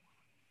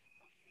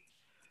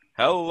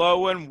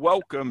Hello and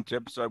welcome to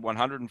episode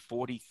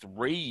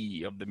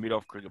 143 of the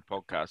Mid-Off Cricket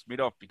Podcast.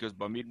 Mid-Off because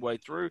by midway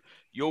through,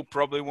 you'll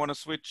probably want to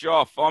switch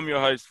off. I'm your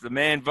host, the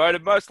man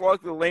voted most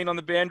likely to lean on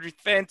the boundary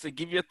fence and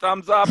give you a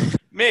thumbs up,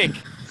 Mick.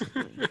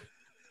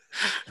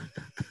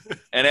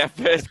 And our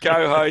first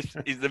co-host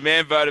is the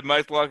man voted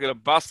most likely to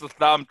bust the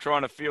thumb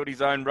trying to field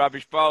his own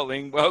rubbish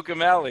bowling.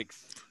 Welcome,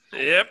 Alex.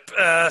 Yep,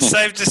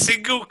 saved a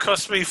single,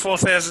 cost me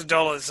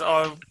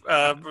 $4,000.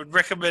 I would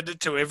recommend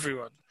it to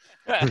everyone.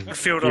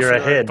 Field off You're your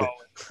ahead. own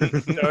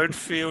bowling. Don't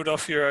field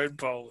off your own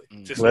bowling.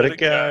 Just Let it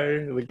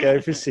go. Let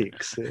go for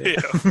six. Yeah.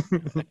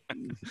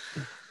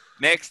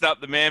 Next up,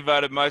 the man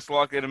voted most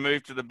likely to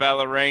move to the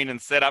Ballerine and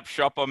set up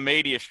shop on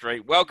Media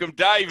Street. Welcome,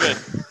 David.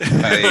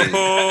 Hey,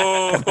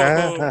 Oh.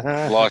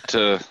 like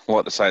to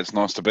say it's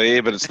nice to be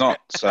here, but it's not.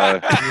 So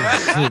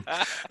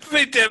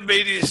Been down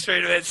Media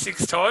Street about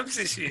 6 times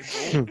this year,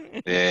 Paul.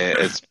 yeah,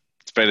 it's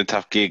been a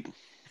tough gig.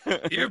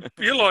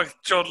 You're like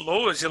John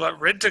Laws. You're like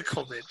rent a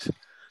comment.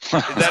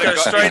 That Go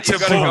straight to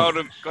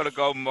Paul. got a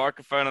golden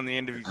microphone on the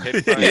end of his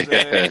headphones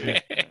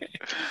there.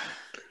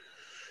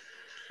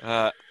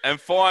 And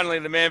finally,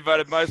 the man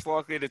voted most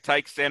likely to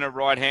take centre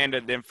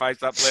right-handed, then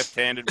face up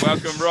left-handed.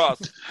 Welcome,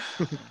 Ross.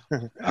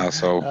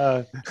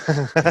 So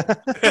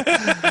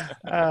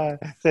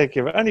Thank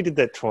you. I only did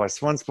that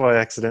twice. Once by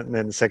accident and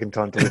then the second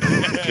time to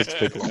kiss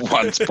people.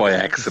 once by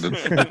accident.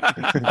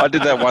 I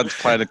did that once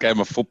playing a game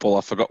of football.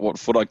 I forgot what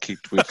foot I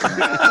kicked with.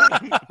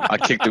 I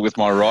kicked it with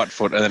my right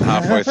foot, and then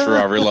halfway through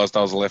I realised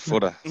I was a left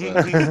footer. So,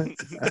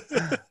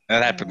 that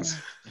happens.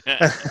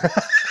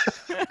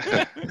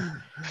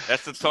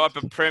 That's the type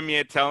of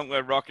premier talent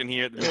we're rocking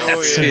here at the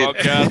That's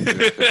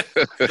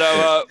podcast.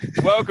 So,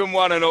 welcome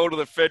one and all to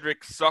the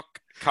Frederick Sock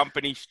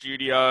Company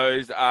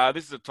Studios.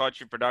 This is a Tight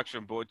Ship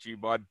production brought to you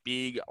by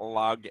Big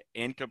Lug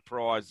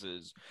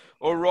Enterprises.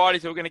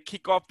 Alrighty, so we're going to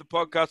kick off the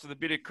podcast with a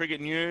bit of cricket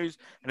news.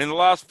 And in the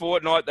last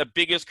fortnight, the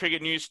biggest cricket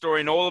news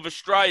story in all of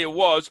Australia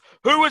was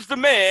who was the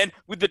man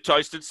with the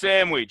toasted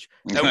sandwich?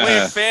 And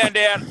we found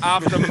out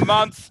after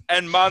months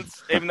and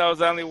months, even though it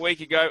was only a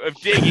week ago, of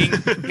digging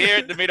here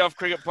at the Mid-Off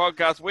Cricket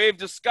Podcast, we've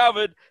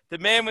discovered the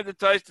man with the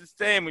toasted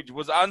sandwich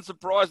was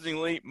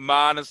unsurprisingly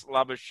Marnus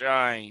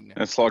Labuschagne.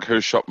 It's like Who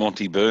Shot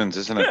Monty Burns,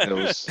 isn't it? It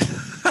was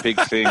a big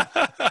thing.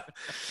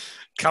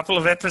 Couple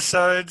of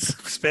episodes,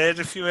 spared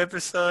a few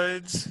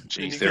episodes.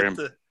 Jeez, And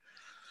you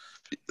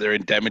they're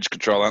in damage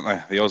control, aren't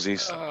they? The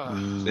Aussies.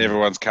 Oh.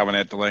 Everyone's coming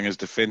out to Langer's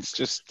defence.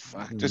 Just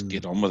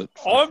get on with it.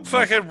 I'm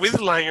fucking with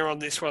Langer on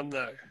this one,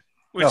 though.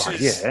 Which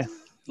is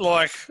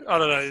like, I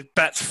don't know,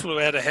 bats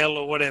flew out of hell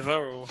or whatever,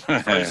 or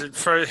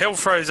hell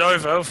froze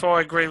over, if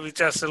I agree with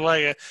Justin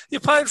Langer. You're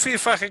playing for your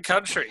fucking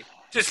country.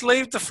 Just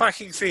leave the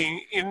fucking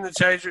thing in the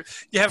change room.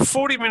 You have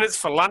 40 minutes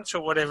for lunch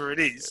or whatever it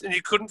is, and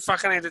you couldn't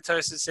fucking eat a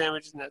toasted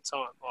sandwich in that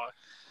time.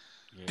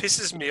 Like,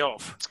 pisses me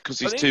off. Because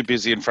he's too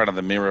busy in front of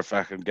the mirror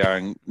fucking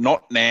going,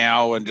 not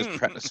now, and just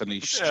practicing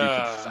his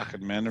stupid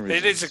fucking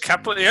mannerisms. He needs a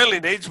couple. He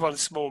only needs one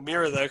small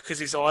mirror, though, because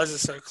his eyes are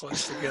so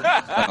close together.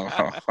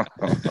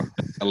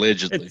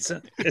 Allegedly.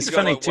 It's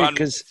funny, too,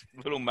 because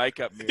little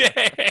makeup mirror.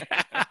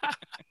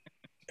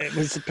 it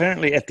was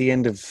apparently at the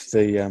end of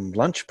the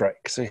lunch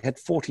break, so he had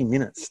 40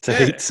 minutes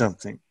to eat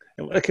something.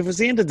 Like, if it was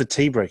the end of the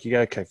tea break, you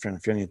go, okay, friend,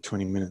 if you only had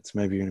 20 minutes,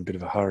 maybe you're in a bit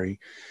of a hurry.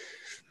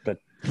 But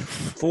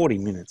 40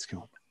 minutes, come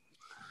on.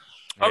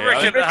 I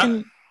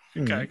reckon.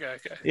 Go. Go.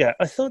 Yeah,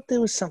 I thought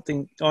there was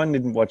something. I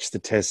didn't watch the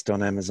test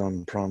on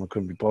Amazon Prime. I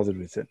couldn't be bothered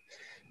with it.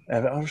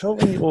 I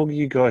thought when all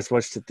you guys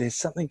watched it, there's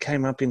something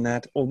came up in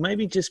that, or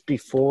maybe just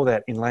before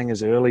that, in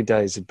Langer's early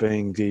days of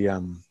being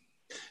the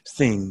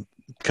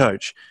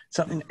coach.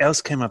 Something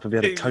else came up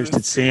about a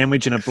toasted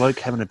sandwich and a bloke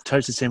having a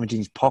toasted sandwich in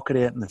his pocket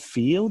out in the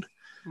field.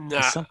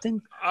 Or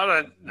something. I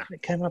don't know.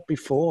 It came up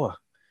before.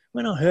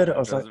 When I heard it, I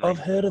was like, I've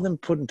heard of them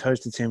putting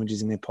toasted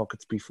sandwiches in their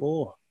pockets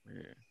before.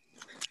 Yeah.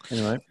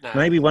 Anyway,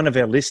 maybe one of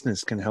our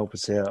listeners can help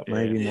us out.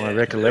 Maybe my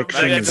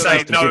recollection Maybe is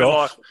saying to no, get like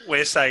off.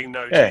 we're saying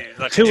no to Yeah, you.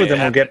 Like, two of them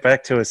will get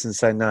back to us and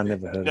say, no,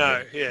 never heard of No,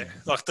 it. yeah.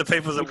 Like the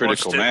people that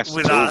Critical watched mass, it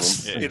with two of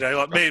us, them. you know,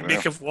 like me and Fucking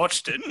Mick hell. have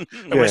watched it,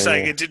 and we're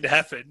saying it didn't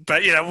happen.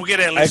 But, you know, we'll get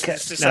our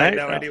listeners to say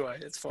no anyway.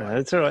 It's fine. No,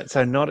 that's all right.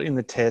 So not in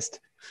the test.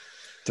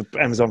 The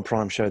Amazon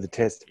Prime show the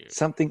test.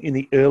 Something in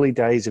the early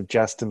days of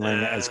Justin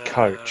Langer as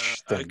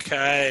coach.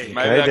 Okay.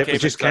 Maybe they're that keeping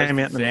just came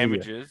out in the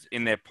media. sandwiches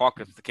in their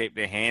pockets to keep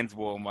their hands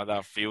warm while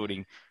they're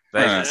fielding.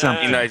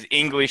 Something. In those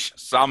English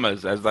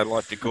summers, as they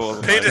like to call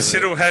them. Peter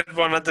Siddle had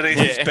one underneath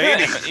his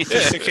beanie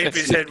just to keep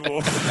his head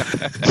warm.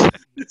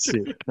 That's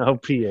it. Oh,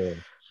 Pierre.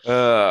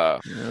 Uh,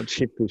 I'll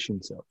chip fish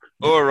himself.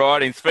 all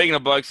right, and speaking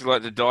of blokes who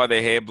like to dye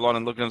their hair blonde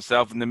and look at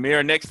themselves in the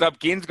mirror, next up,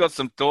 Gin's got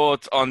some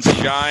thoughts on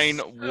Shane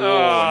Warne.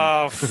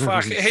 Oh,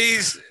 fuck.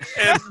 He's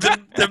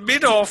the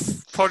Mid-Off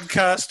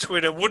podcast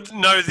Twitter wouldn't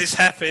know this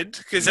happened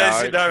because,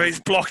 as you know, he's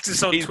blocked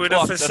us on He's Twitter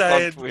blocked for us on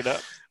saying, Twitter.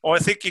 I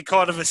think you're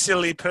kind of a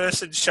silly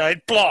person,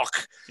 Shane.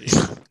 Block.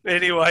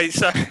 Anyway,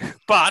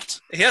 but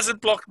he hasn't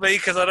blocked me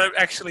because I don't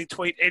actually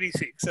tweet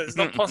anything. So it's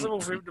not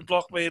possible for him to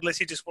block me unless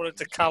he just wanted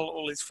to cull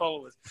all his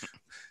followers.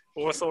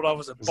 or I thought I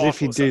was a bot. As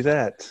if you do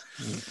that.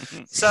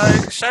 So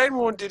Shane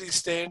Warne did his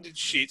standard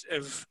shit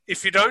of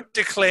if you don't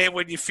declare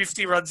when you're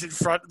 50 runs in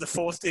front of the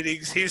fourth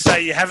innings, he'll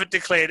say you haven't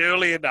declared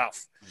early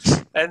enough.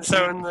 And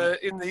so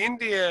in the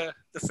India,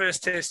 the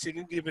first test in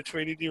India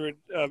between India and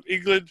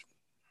England,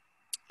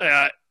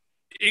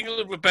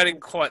 England were batting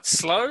quite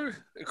slow,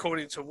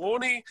 according to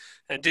Warney,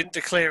 and didn't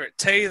declare at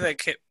tea. They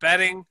kept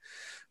batting.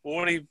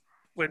 Warney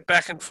went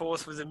back and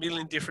forth with a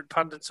million different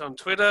pundits on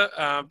Twitter,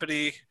 but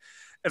he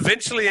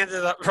eventually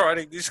ended up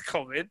writing this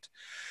comment.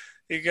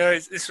 He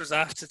goes, this was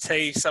after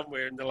tea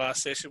somewhere in the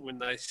last session when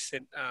they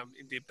sent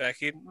India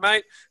back in.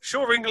 Mate,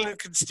 sure, England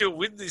can still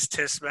win this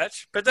test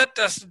match, but that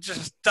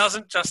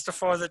doesn't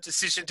justify the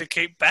decision to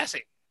keep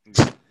batting.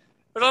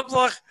 But I'm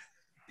like,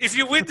 if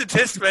you win the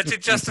test match,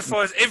 it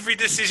justifies every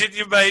decision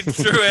you made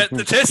throughout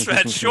the test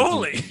match,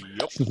 surely.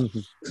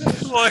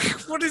 Like,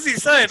 what is he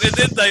saying? And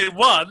then they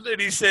won,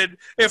 and he said,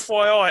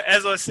 FYI,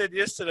 as I said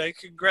yesterday,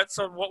 congrats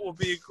on what will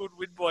be a good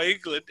win by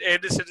England.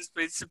 Anderson has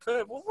been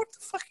superb. Well, what the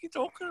fuck are you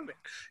talking about?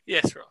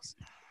 Yes, Ross.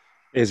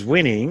 There's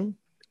winning,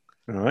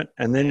 right?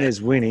 And then there's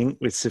winning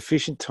with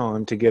sufficient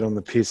time to get on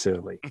the piss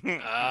early.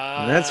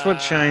 And that's what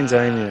Shane's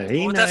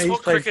aiming at. That's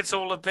what cricket's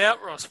all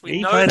about, Ross.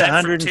 We know played that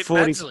 140, from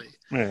Tim Mansley.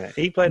 Yeah,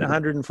 he played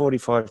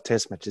 145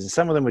 test matches, and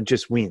some of them were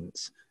just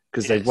wins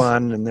because they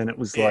won, and then it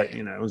was like,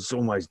 it was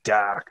almost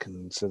dark,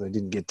 and so they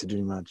didn't get to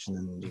do much, and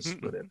then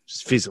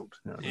just fizzled.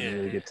 They didn't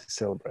really get to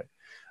celebrate.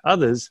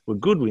 Others were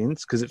good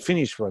wins because it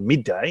finished by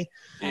midday,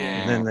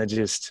 and then they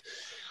just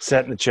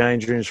sat in the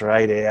change rooms for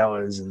 8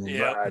 hours, and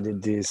then I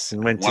did this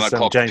and went to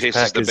some James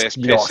Packer's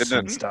yacht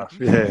and stuff.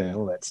 Yeah,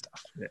 all that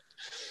stuff. Yeah.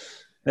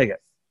 There you go.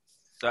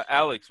 So,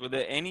 Alex, were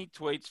there any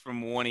tweets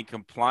from Warney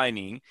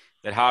complaining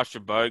that Harsha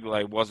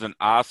Bhogle wasn't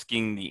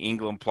asking the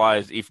England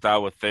players if they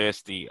were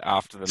thirsty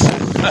after the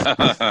match?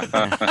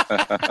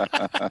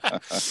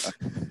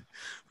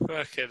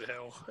 Fucking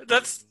hell.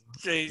 That's,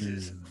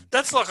 Jesus.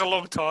 That's like a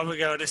long time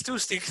ago, and it still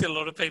sticks in a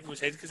lot of people's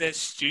heads because how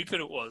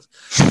stupid it was.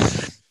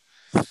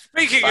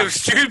 Speaking of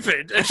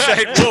stupid,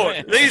 Shane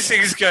Warne, these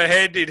things go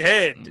hand in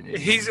hand.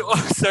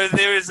 So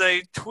there is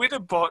a Twitter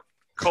bot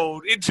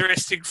called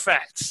Interesting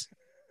Facts.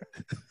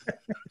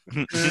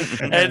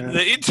 And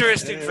the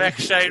interesting fact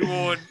Shane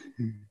Warne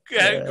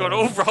got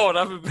all rolled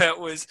up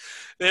about was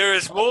there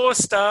is more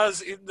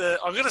stars in the,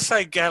 I'm going to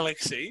say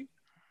galaxy,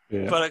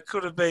 but it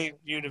could have been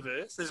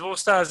universe. There's more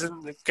stars in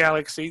the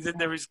galaxy than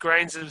there is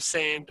grains of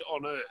sand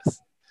on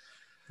Earth.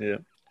 Yeah.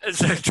 And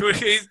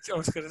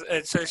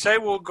so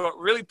Shane Warne got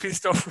really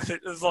pissed off with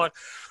it. It was like,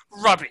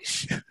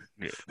 rubbish.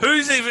 Yeah.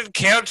 Who's even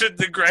counted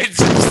the grains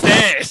of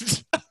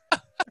sand?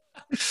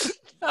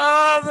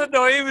 The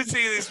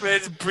naivety of this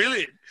man's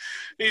brilliant.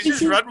 He's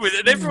just run with it.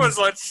 And everyone's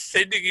like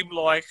sending him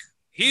like,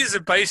 here's a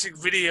basic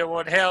video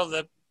on how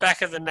the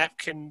back of the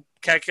napkin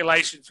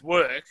calculations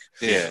work.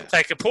 Yeah.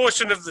 Take a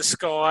portion of the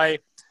sky.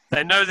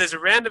 They know there's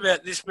around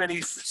about this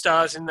many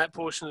stars in that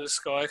portion of the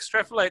sky.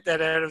 Extrapolate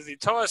that out of the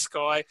entire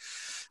sky.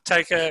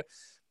 Take a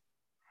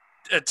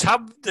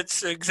tub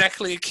that's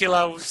exactly a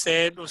kilo of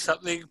sand or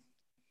something.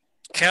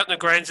 Count the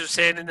grains of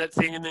sand in that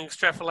thing and then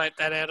extrapolate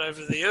that out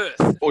over the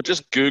Earth. Or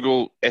just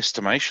Google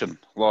estimation.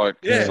 Like,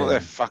 it's not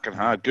that fucking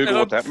hard. Google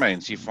what that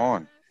means. You're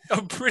fine.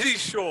 I'm pretty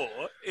sure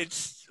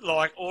it's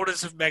like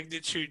orders of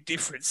magnitude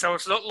different. So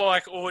it's not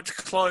like, it's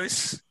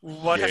close. We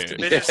might have to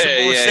measure some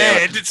more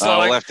sand. It's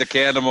like, we'll have to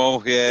count them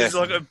all. Yeah. It's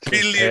like a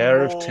billion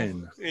power more. Of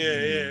 10.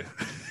 Yeah.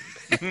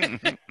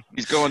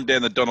 He's gone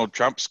down the Donald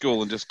Trump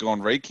school and just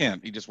gone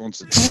recount. He just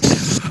wants it.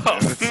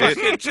 Count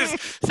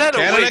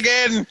it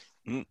again.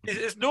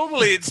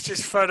 Normally, it's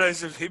just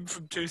photos of him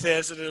from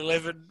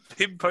 2011,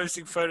 him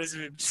posting photos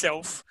of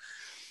himself,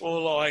 or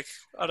like,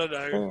 I don't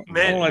know,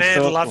 man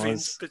loving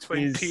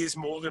between Piers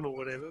Morgan or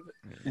whatever.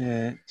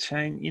 Yeah,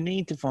 Shane, you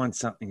need to find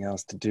something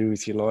else to do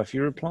with your life.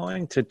 You're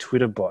replying to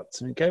Twitter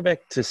bots. I mean, go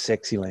back to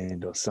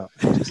Sexyland or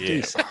something. Just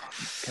do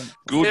something.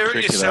 Good Stare at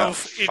cricketer.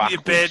 yourself in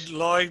your bed,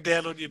 lying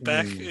down on your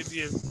back in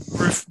your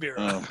roof mirror.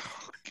 Oh,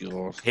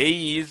 God.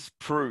 He is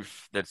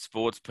proof that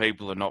sports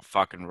people are not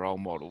fucking role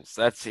models.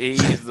 He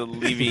is the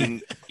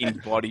living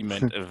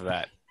embodiment of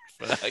that.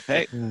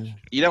 Hey,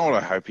 you don't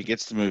want to hope he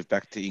gets to move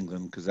back to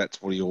England because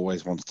that's what he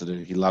always wants to do.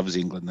 He loves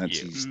England. That's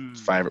his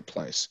favourite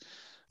place.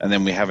 And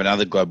then we have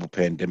another global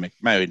pandemic,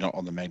 maybe not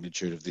on the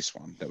magnitude of this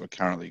one that we're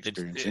currently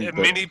experiencing. A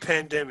mini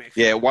pandemic.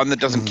 Yeah, one that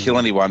doesn't kill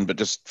anyone but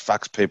just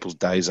fucks people's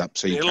days up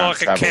so you can't like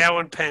travel. A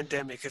Cowan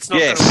pandemic. It's not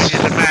going to win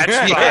you the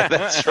match. Yeah,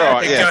 that's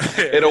right.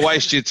 It'll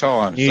waste your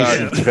time.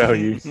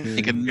 Value.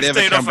 You can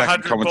never come back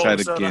and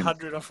commentate again.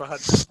 100 off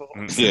 100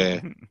 balls. Yeah.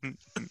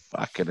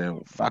 Fucking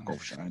hell. Fuck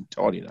off, Shane.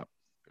 Tidy it up.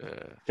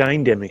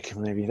 Shane-demic,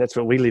 maybe. That's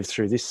what we lived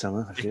through this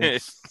summer, I feel.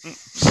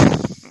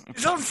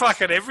 He's on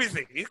fucking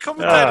everything. He's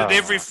commentated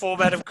every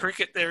format of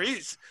cricket there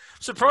is.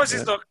 I'm surprised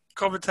he's not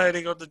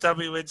commentating on the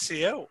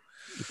WNCL.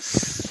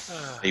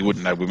 He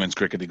wouldn't know women's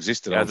cricket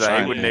existed. He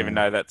wouldn't even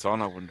know that's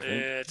on, I wouldn't think.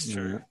 Yeah, it's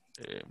true.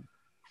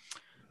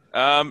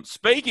 Yeah.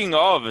 Speaking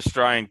of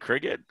Australian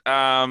cricket,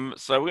 so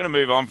we're going to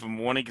move on from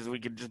Warney because we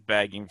could just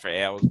bag him for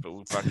hours, but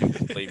we'll fucking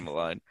just leave him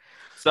alone.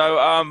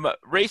 So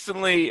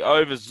recently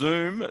over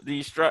Zoom,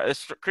 the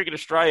Cricket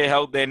Australia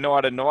held their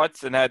night of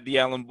nights and had the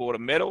Allan Border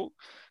medal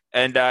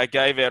and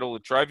gave out all the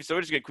trophies. So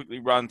we're just going to quickly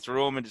run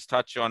through them and just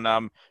touch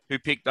on who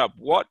picked up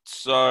what.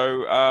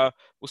 So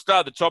we'll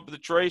start at the top of the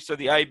tree. So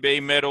the AB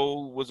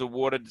medal was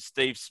awarded to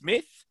Steve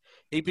Smith.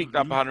 He picked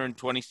up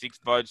 126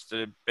 votes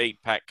to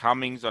beat Pat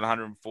Cummins on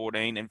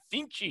 114, and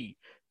Finchy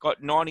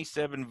got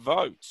 97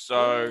 votes.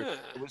 So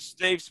it was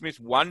Steve Smith's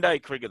one-day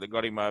cricket that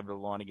got him over the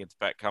line against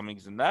Pat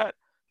Cummins and that.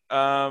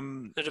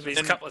 It'll be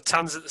a couple of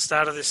tons at the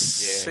start of this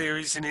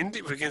series in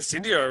India against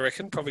India, I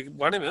reckon. Probably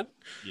won him it.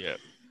 Yeah.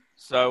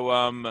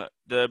 So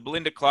the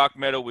Belinda Clark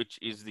medal, which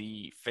is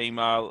the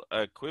female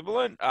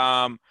equivalent,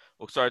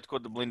 it's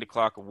called the Belinda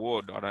Clark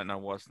Award. I don't know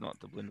why it's not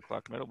the Belinda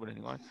Clark medal, but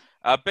anyway.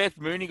 Beth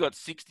Mooney got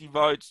 60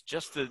 votes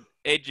just to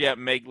edge out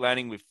Meg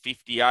Lanning with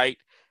 58,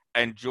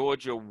 and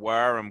Georgia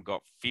Wareham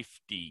got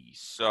 50.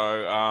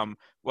 So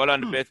well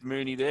done to Beth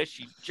Mooney there.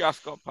 She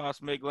just got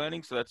past Meg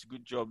Lanning, so that's a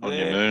good job there. On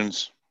your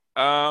moons.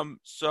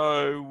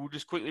 So we'll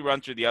just quickly run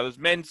through the others.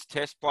 Men's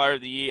Test Player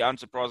of the Year,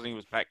 unsurprisingly,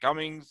 was Pat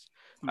Cummins.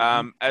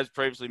 As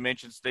previously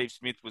mentioned, Steve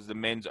Smith was the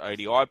Men's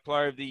ODI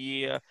Player of the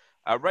Year.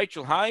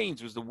 Rachel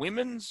Haynes was the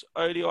Women's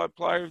ODI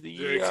Player of the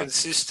Year. Very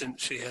consistent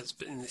she has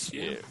been this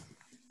year.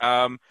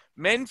 Yeah.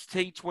 Men's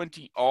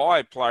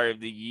T20I Player of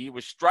the Year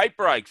was Straight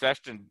Breaks,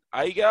 Ashton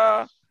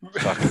Agar.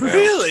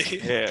 Really?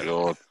 Yeah.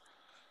 God.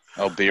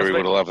 Beery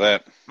would have loved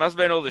that. Must have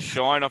been all the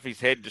shine off his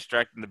head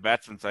distracting the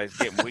batsman, so he's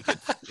getting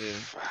wickets. Yeah.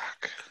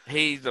 Fuck.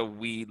 He's a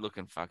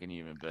weird-looking fucking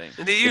human being.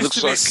 And he used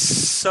to be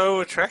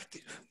so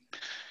attractive.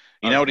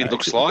 You know what he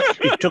looks like?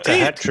 He took a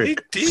hat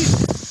trick. He did.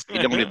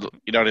 You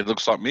know what he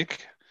looks like, Mick?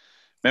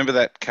 Remember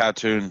that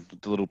cartoon,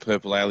 the little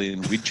purple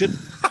alien Widget?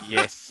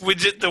 Yes.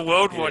 Widget the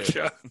World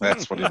Watcher.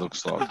 That's what he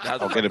looks like.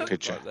 I'll get a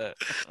picture. Like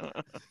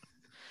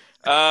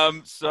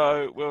that.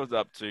 So where was it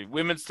up to?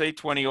 Women's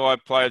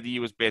T20I Player of the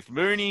Year was Beth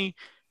Mooney.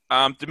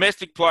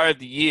 Domestic Player of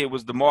the Year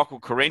was the Michael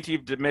Carenti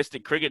of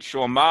domestic cricket,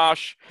 Sean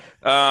Marsh.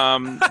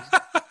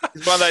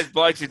 He's one of those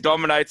blokes who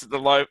dominates at the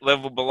low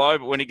level below,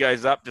 but when he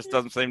goes up, just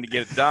doesn't seem to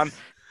get it done.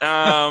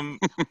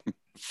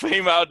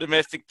 Female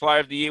Domestic Player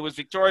of the Year was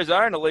Victoria's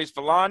own, Elise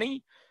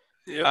Villani.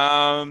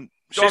 Yep.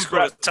 She's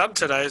got a ton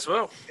today as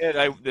well.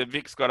 Yeah, the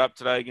Vics got up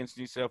today against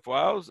New South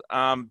Wales.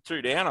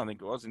 2 down, I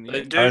think it was. In the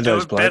They end. do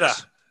it better.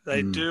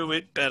 They do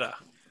it better.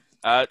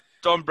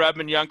 Don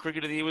Bradman, Young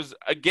Cricketer of the Year, was,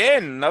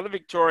 again, another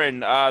Victorian.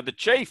 The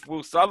Chief,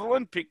 Will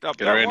Sutherland, picked up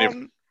that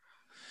one.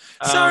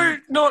 So,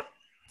 not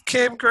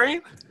Cam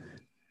Green?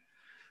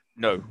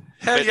 No.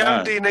 How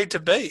young do you need to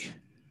be?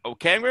 Oh,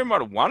 Cam Green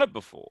might have won it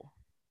before.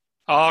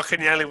 Oh,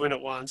 can you only win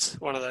it once?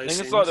 One of those I think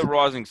things. it's like the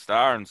Rising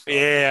Star and stuff.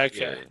 Yeah,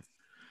 okay.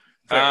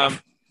 Yeah.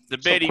 The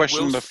Betty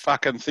question Wilson. the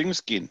fucking thing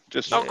skin.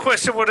 I'll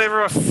question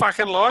whatever I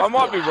fucking like. I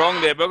might be wrong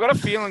there, but I've got a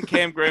feeling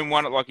Cam Green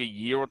won it like a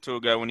year or two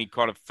ago when he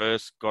kind of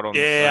first got on the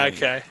scene.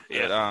 Okay.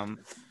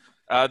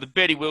 But, the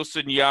Betty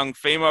Wilson Young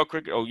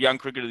Cricketer of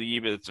the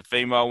Year, but it's a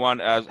female one.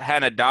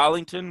 Hannah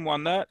Darlington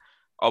won that.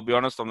 I'll be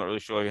honest, I'm not really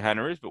sure who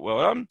Hannah is, but well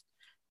done.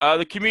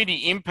 The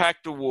Community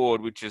Impact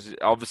Award, which is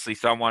obviously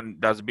someone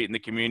does a bit in the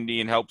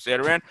community and helps out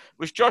around,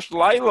 was Josh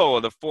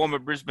Laylaw, the former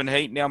Brisbane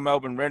Heat, now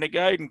Melbourne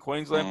Renegade and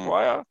Queensland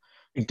player.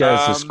 He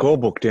does the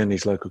scorebook down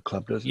his local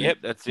club, doesn't he? Yep,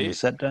 that's it. On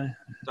Saturday.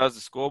 Does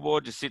the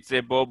scoreboard, just sits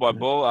there ball by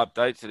ball,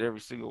 updates it every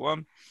single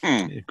one.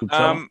 Yeah, good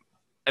job.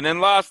 And then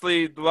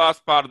lastly, the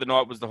last part of the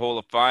night was the Hall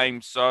of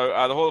Fame. So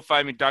the Hall of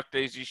Fame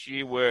inductees this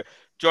year were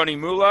Johnny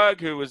Mulag,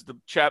 who was the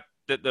chap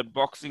that the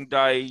Boxing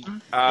Day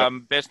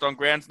Best on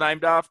Ground's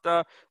named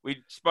after.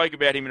 We spoke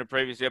about him in a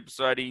previous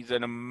episode. He's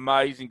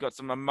got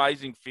some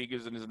amazing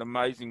figures and is an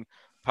amazing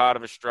part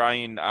of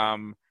Australian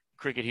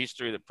cricket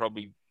history that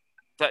probably,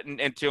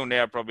 until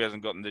now, probably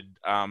hasn't gotten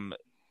the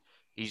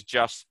his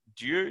just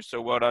due.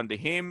 So well done to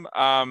him.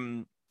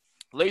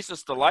 Lisa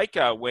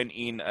Sthalekar went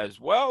in as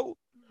well.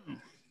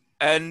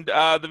 And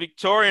the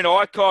Victorian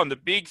icon, the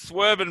big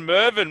swerving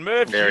Merv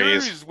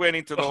Hughes went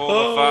into the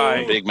Hall of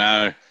Fame. Big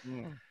Mo.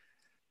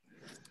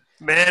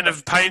 Man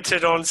have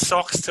painted on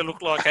socks to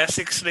look like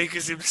ASIC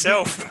sneakers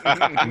himself.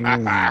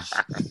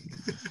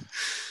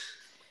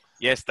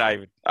 Yes,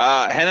 David.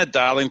 Hannah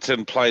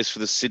Darlington plays for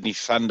the Sydney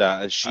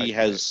Thunder. She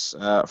has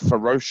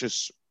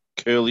ferocious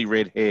curly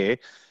red hair.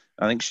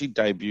 I think she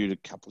debuted a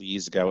couple of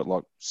years ago at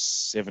like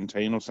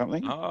 17 or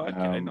something. Oh,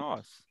 okay,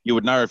 nice. You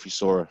would know if you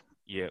saw her.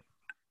 Yeah.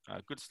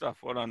 Good stuff.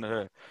 Well done to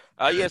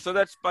her. So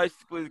that's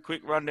basically the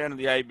quick rundown of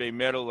the AB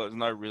medal. There's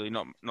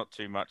not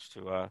too much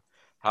to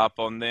harp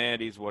on there.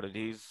 It is what it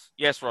is.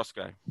 Yes,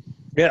 Roscoe.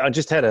 Yeah, I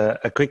just had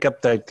a quick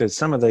update. That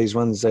some of these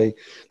ones they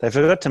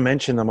forgot to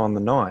mention them on the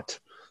night,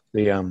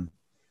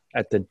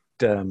 at the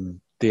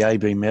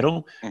AB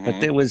medal, but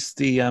there was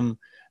the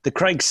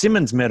Craig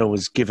Simmons medal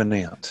was given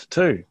out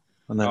too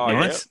on that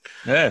night.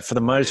 Yeah, for the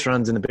most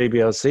runs in the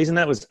BBL season.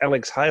 That was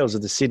Alex Hales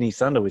of the Sydney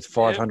Thunder with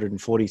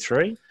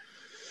 543.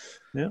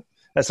 Yeah,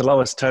 that's the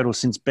lowest total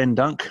since Ben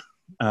Dunk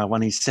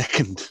won his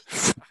second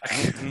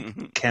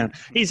count.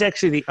 He's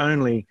actually the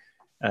only.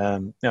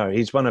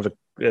 He's one of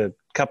a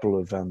couple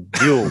of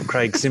dual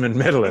Craig Simmons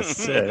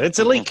medalists. It's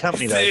elite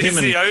company though. It's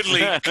the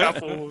only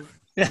couple.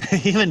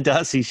 Him and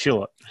Darcy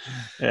Short.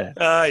 Yeah.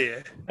 Oh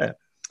yeah.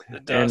 The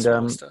Darcy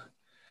Monster.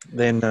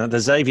 Then the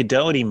Xavier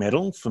Doherty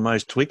medal for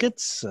most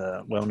wickets,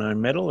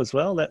 well-known medal as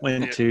well. That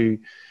went to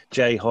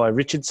Jay High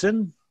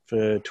Richardson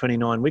for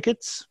 29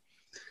 wickets.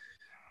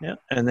 Yeah,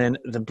 and then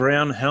the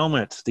brown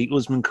helmet, the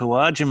Usman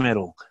Khawaja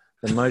medal,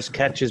 the most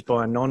catches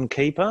by a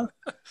non-keeper.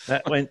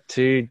 That went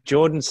to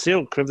Jordan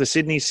Silk of the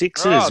Sydney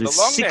Sixers with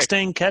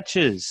 16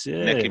 catches.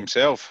 Yeah. Neck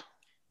himself.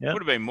 Yep.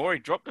 Would have been more. He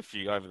dropped a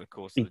few over the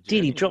course of the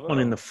journey. He dropped one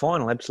in the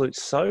final, absolute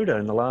soda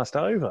in the last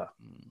over.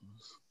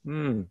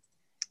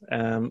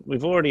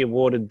 We've already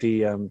awarded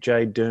the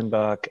Jade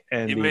Dernbach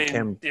and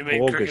Cam You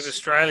mean August. Cricket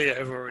Australia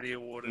have already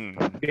awarded?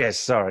 Yes,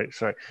 sorry.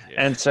 Yeah.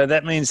 And so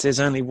that means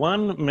there's only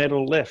one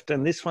medal left,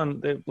 and this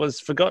one was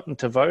forgotten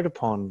to vote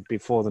upon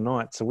before the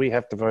night, so we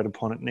have to vote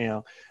upon it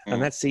now.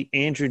 And that's the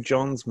Andrew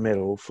Johns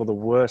medal for the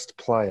worst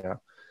player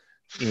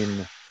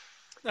in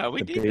the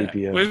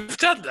BBL. That. We've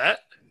done that.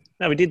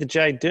 No, we did the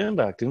Jade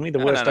Dernbach, didn't we? The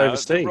worst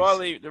overseas.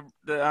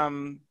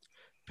 The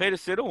Peter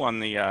Siddle won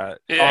the.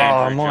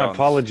 My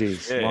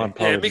apologies. Yeah. My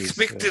apologies.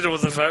 Mick did all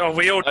the vote. Oh,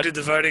 we all did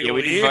the voting. Yeah,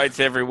 we did votes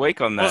every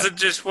week on that. Was it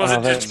just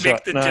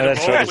Mick that did it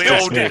all? Right. We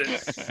all did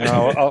it.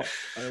 No,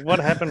 what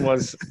happened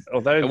was,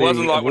 although it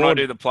wasn't like when I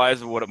do the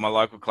players' award at my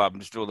local club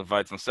and just do all the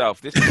votes myself.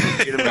 This was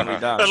legitimately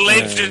done.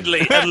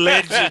 Allegedly.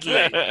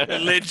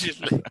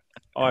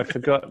 I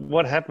forgot.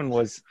 What happened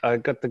was I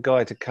got the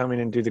guy to come in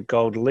and do the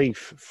gold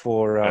leaf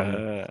for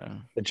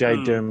the Jade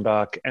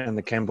Dernbach and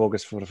the Cam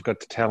August. I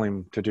forgot to tell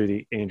him to do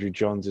the Andrew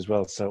Johns as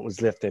well, so it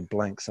was left there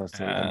blank. So I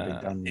thought it hadn't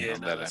been done. Yeah,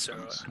 no, that's all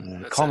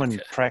right.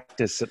 Common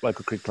practice at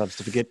local cricket clubs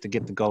to forget to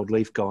get the gold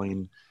leaf guy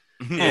in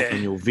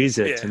on your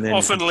visit, and then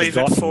often leave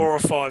it 4 or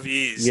 5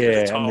 years.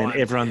 Yeah, and then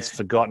everyone's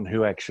forgotten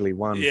who actually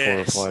won 4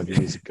 or 5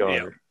 years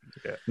ago.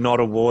 Yeah. Not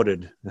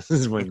awarded. This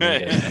is when.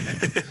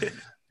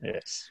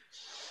 Yes.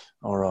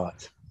 All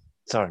right.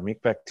 Sorry,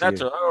 Mick, back to you.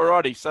 That's all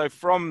righty. So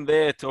from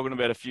there, talking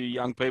about a few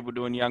young people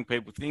doing young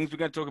people things, we're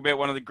going to talk about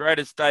one of the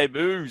greatest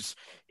debuts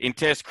in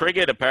Test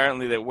cricket,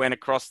 apparently, that went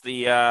across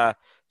the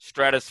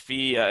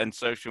stratosphere and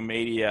social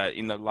media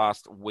in the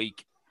last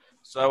week.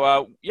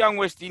 So young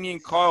West Indian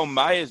Kyle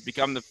May has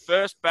become the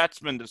first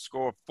batsman to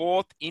score a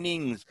 4th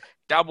innings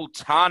double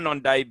ton on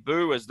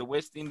debut as the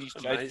West Indies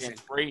chased down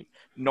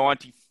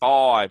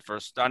 395 for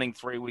a stunning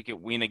 3-wicket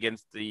win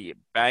against the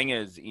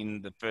Bangers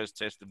in the first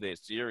test of their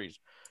series.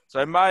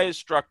 So May has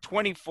struck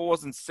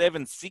 24s and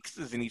 7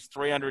 sixes in his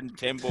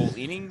 310-ball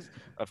innings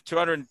of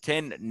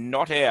 210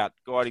 not out,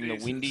 guiding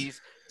the Windies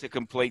to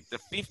complete the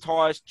 5th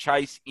highest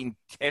chase in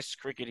Test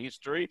cricket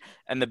history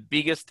and the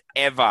biggest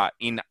ever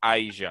in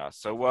Asia.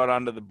 So well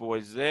done to the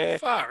boys there.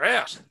 Far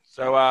out.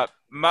 So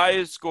May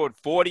has scored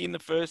 40 in the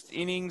first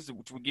innings,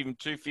 which will give him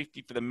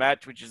 250 for the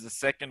match, which is the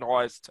 2nd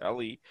highest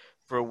tally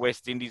for a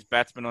West Indies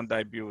batsman on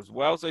debut as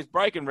well. So he's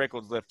breaking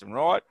records left and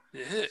right.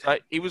 Yeah. So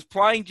he was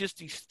playing just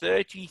his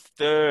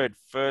 33rd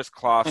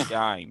first-class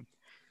game.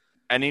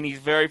 And in his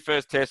very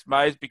first test,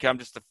 May's become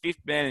just the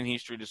 5th man in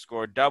history to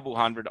score a double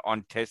 100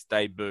 on test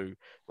debut.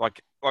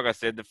 Like I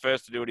said, the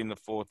first to do it in the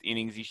 4th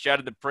innings. He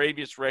shattered the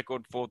previous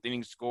record 4th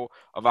innings score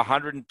of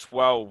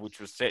 112,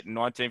 which was set in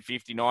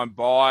 1959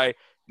 by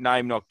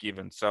name not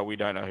given. So we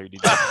don't know who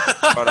did that.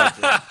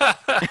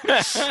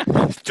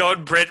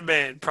 John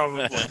Breadman,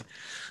 probably.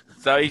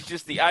 So he's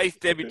just the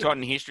 8th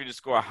debutant in history to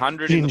score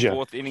 100 in the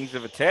 4th innings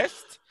of a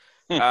test.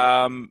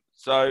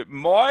 So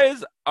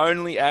Myers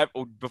only,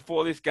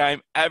 before this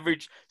game,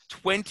 averaged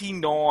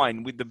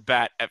 29 with the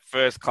bat at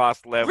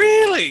first-class level.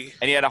 Really?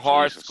 And he had a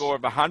highest score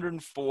of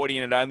 140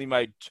 and had only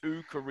made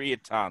 2 career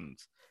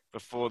tons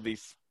before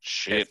this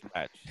test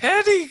match.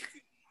 How did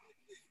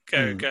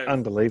he go?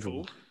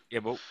 Unbelievable.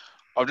 Yeah, but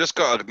I've just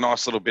got a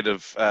nice little bit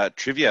of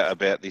trivia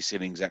about this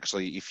innings,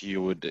 actually, if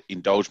you would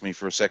indulge me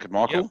for a second,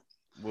 Michael.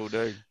 Yep, will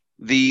do.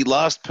 The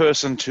last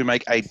person to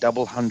make a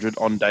double 100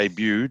 on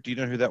debut, do you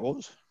know who that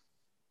was?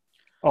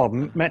 Oh,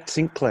 Matt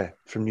Sinclair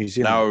from New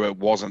Zealand. No, it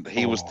wasn't.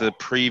 He was the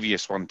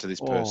previous one to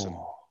this person.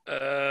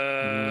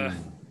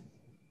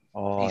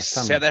 He's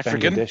South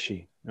African.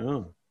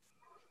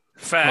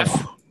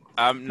 Faf.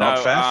 Not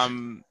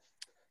Faf.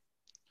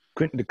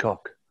 Quinton de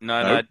Kock.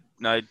 No.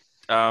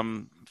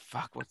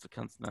 Fuck, what's the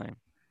cunt's name?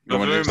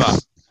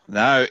 Mavuma.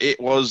 No, it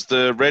was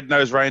the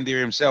red-nosed reindeer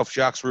himself,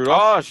 Jacques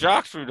Rudolph. Oh,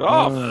 Jacques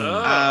Rudolph.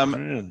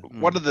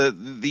 One of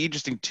the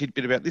interesting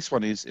tidbit about this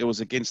one is it was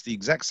against the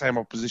exact same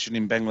opposition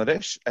in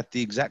Bangladesh at the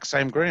exact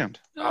same ground.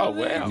 Oh,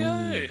 wow.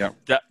 Yeah.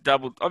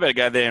 Double. I better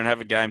go there and have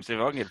a game, see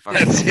if I can get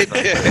fucking. That's it.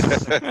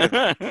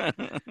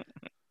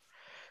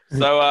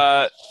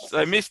 So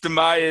Mr.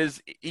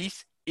 Mayers,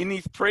 in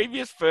his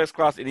previous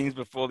first-class innings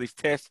before this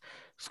test,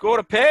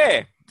 scored a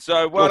pair.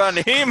 So well done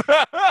to him.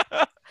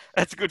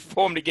 That's a good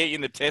form to get you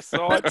in the test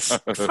side.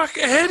 Fuck,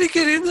 how did he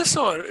get in the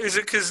side? Is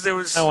it because there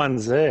was... No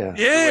one's there.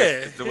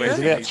 Yeah. There's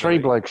about 3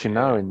 blokes you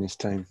know in this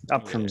team,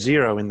 up from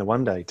 0 in the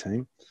one-day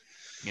team.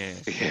 Yeah.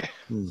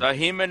 So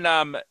him and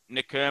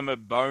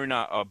Nkrumah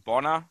Bonner, I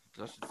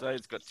should say,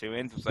 it's got 2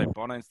 ends. We'll say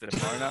Bonner instead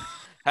of Bonner.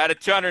 had a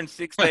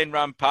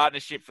 216-run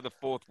partnership for the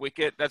fourth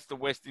wicket. That's the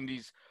West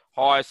Indies'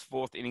 highest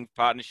fourth innings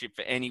partnership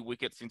for any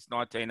wicket since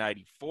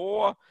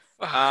 1984.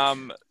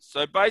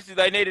 So basically,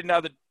 they needed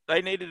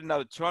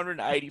another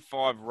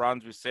 285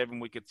 runs with 7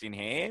 wickets in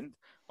hand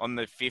on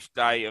the 5th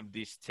day of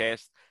this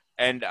test.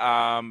 And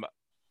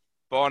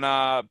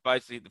Bonner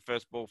basically hit the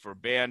first ball for a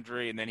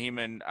boundary, and then him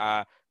and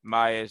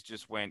Mayers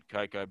just went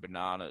cocoa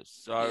bananas.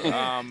 So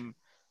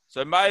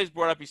so Mayers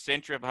brought up his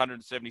century of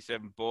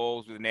 177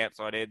 balls with an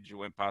outside edge who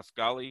went past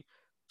Scully.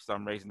 For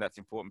some reason, that's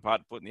an important part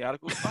to put in the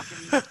article.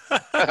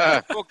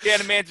 Fucking talk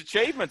down a man's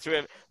achievements.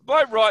 Whoever.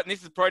 Bloke writing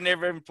this has probably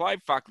never even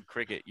played fucking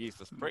cricket.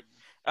 Useless prick.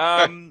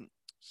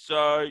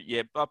 So,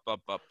 yeah, what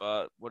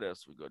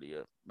else we got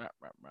here?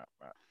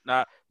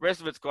 Nah,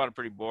 rest of it's kind of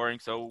pretty boring,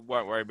 so we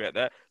won't worry about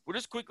that. We'll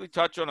just quickly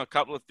touch on a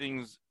couple of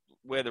things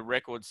where the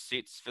record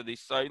sits for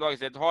this. So, like I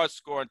said, the highest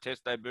score on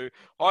test debut.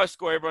 Highest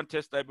score ever on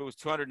test debut was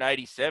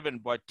 287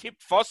 by Tip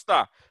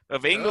Foster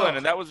of England,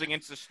 and that was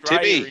against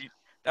Australia. Tippy.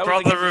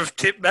 Brother of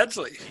Tip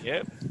Badsley.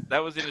 Yeah,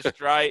 that was in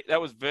Australia. That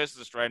was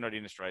versus Australia, not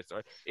in Australia.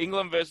 Sorry,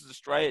 England versus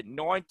Australia,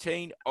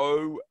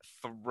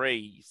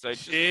 1903. So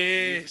just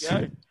years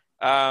ago.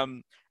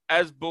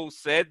 As Bull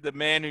said, the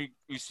man who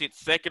sits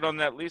second on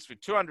that list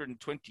with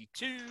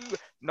 222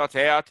 not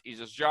out is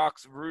Jacques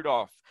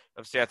Rudolph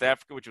of South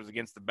Africa, which was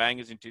against the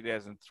Bangers in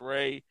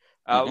 2003.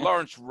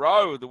 Lawrence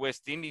Rowe of the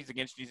West Indies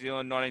against New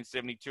Zealand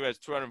 1972 has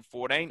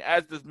 214,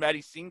 as does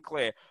Matty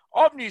Sinclair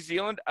of New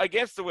Zealand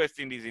against the West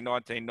Indies in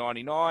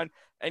 1999.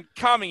 And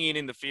coming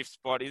in the 5th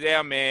spot is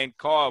our man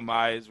Kyle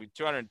Mayers with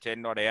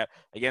 210 not out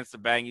against the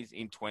Bangers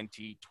in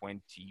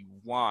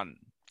 2021.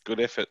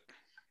 Good effort.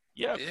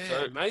 Yeah,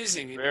 so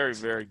amazing. Very,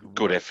 very good.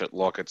 Good effort,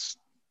 like it's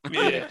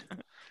yeah,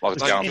 like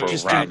it's going for a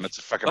run. It's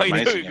a fucking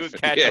amazing effort.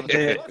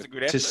 That's a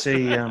good effort. To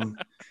see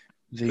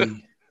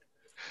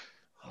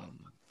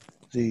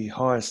the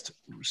highest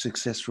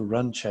successful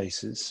run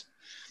chases,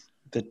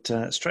 that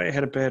Australia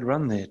had a bad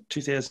run there.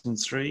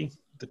 2003,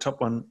 the top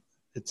one,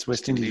 it's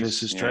West Indies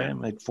versus Australia,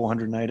 made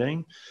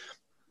 418.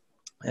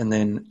 And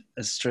then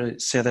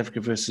South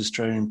Africa versus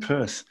Australia in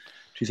Perth,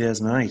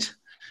 2008,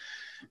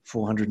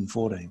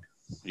 414.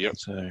 Yep.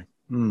 So,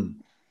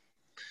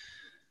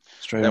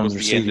 Australia that was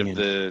the end of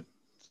the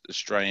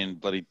Australian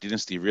bloody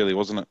dynasty, really,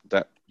 wasn't it?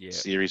 That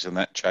series and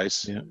that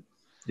chase. Yeah.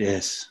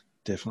 Yes,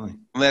 definitely.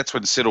 And that's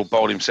when Siddle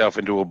bowled himself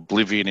into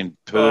oblivion in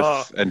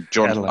Perth and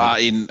John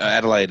in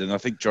Adelaide, and I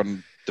think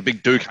the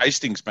big Duke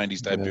Hastings made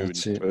his debut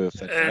in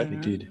Perth.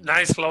 And he did.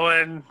 Nath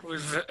Lyon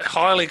was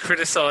highly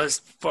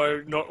criticised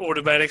by not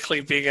automatically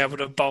being able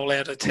to bowl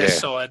out a test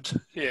side.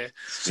 Yeah.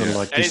 Sort of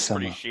like that this is summer.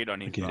 pretty shit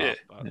on him.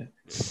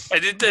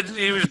 And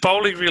he was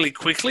bowling really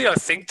quickly, I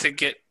think, to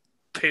get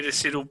Peter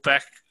Siddle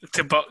back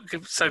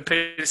so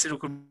Peter Siddle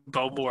could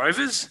bowl more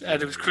overs,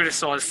 and it was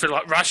criticised for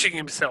rushing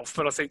himself.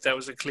 But I think that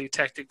was a clear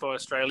tactic by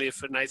Australia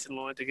for Nathan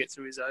Lyon to get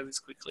through his overs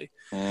quickly.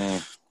 So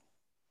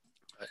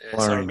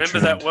I remember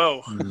that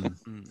well.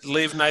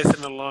 Leave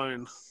Nathan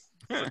alone.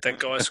 Like that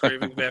guy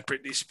screaming about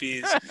Britney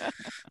Spears.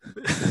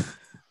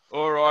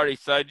 Alrighty,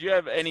 so do you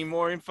have any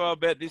more info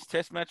about this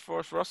test match for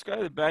us,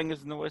 Roscoe? The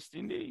Bangers and the West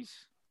Indies?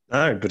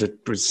 No, but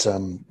it was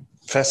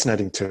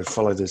fascinating to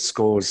follow the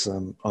scores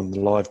on the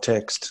live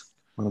text.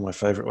 One of my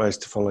favourite ways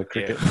to follow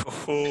cricket.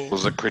 Yeah.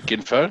 Was it quick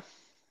info?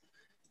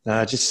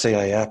 No, just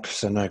CA app,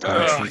 so no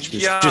comments.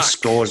 Just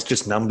scores,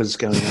 just numbers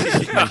going on.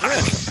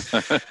 Numbers, I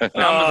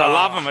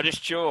love them. I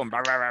just chew them.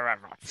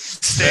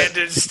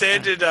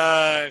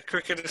 Standard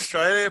Cricket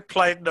Australia,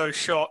 played no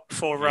shot,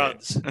 4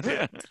 runs.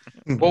 Yeah.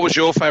 What was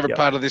your favourite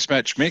part of this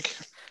match,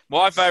 Mick?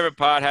 My favourite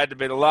part had to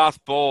be the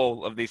last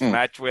ball of this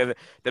match where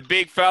the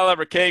big fella,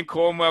 Rakeem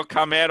Cornwell,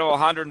 come out, all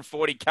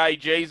 140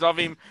 kgs of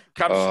him,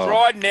 comes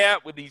striding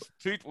out with his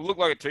look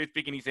like a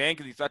toothpick in his hand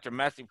because he's such a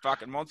massive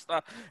fucking monster.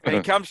 And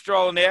he comes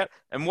strolling out,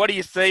 and what do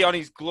you see on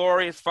his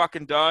glorious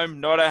fucking dome?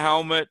 Not a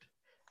helmet,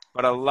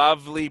 but a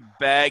lovely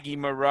baggy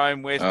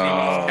maroon West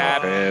Indies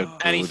cap.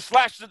 And he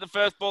slashes at the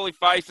first ball he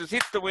faces,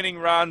 hits the winning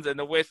runs, and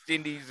the West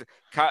Indies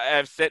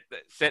have set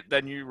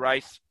the new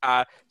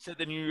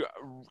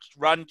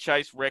run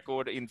chase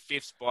record in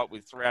 5th spot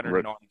with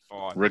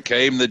 395.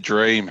 Rakeem the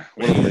Dream.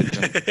 What a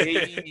legend.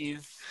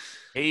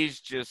 He's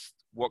just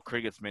what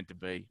cricket's meant to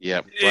be.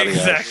 Yeah,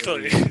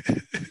 exactly.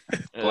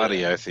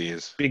 Bloody oath he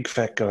is. Big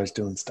fat guys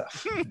doing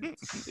stuff.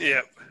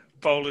 Yeah,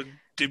 bowling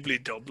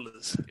dibbly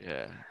dobblers.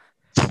 Yeah.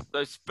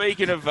 So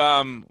speaking of,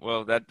 I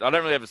don't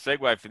really have a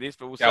segue for this,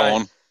 but we'll Go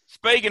on.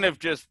 Speaking of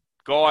just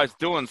guys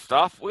doing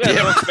stuff, we're going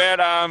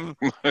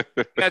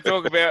to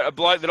talk about a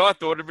bloke that I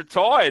thought had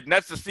retired, and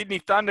that's the Sydney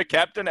Thunder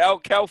captain,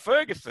 Cal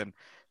Ferguson.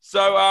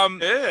 So,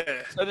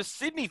 so the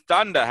Sydney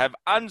Thunder have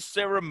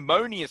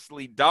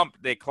unceremoniously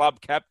dumped their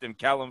club captain,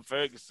 Callum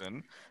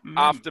Ferguson,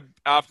 after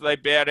they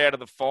bowed out of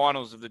the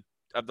finals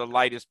of the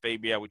latest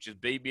BBL, which is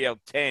BBL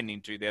 10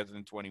 in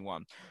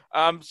 2021.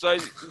 So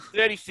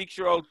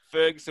 36-year-old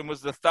Ferguson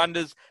was the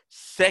Thunder's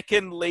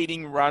second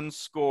leading run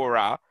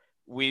scorer,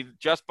 with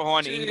just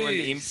behind England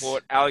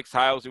import Alex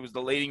Hales, who was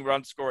the leading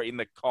run scorer in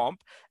the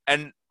comp.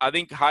 And I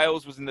think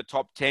Hales was in the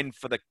top 10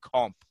 for the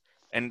comp.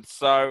 And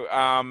so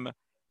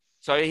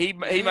So he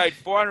made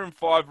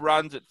 405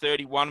 runs at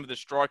 31 with a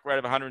strike rate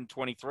of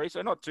 123.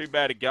 So not too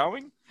bad at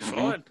going.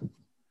 Fine.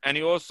 And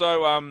he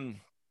also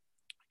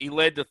he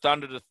led the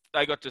Thunder to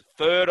they got to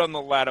third on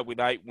the ladder with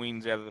 8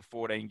 wins out of the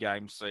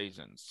 14-game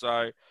season.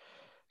 So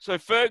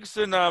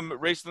Ferguson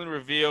recently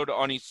revealed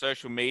on his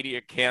social media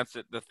accounts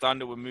that the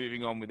Thunder were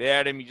moving on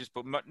without him. He just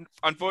put,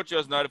 unfortunately, I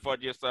was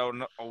notified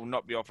yesterday I will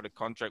not be offered a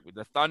contract with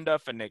the Thunder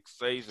for next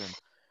season.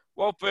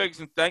 While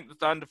Ferguson thanked the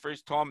Thunder for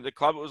his time at the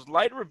club, it was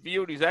later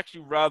revealed he's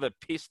actually rather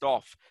pissed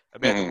off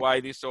about the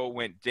way this all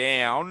went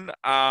down.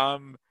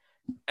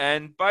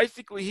 And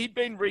basically, he'd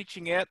been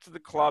reaching out to the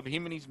club.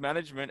 Him and his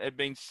management had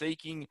been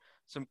seeking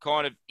some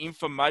kind of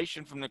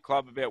information from the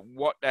club about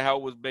what the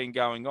hell was been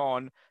going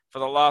on for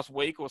the last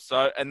week or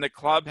so. And the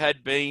club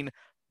had been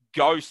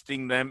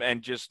ghosting them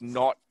and just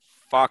not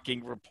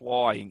fucking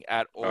replying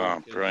at all.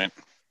 Oh, great.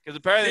 Because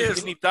apparently the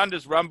Sydney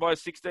Thunder's run by a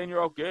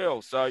 16-year-old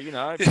girl. So, there you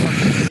go. But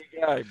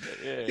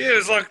it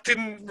was like,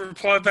 didn't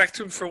reply back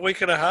to him for a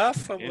week and a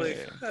half. I'm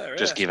like,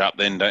 just give up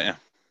then, don't you?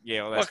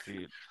 Yeah, well, that's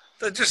it.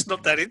 They're just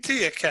not that into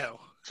you, Cal,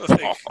 I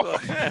think.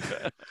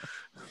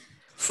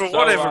 For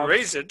whatever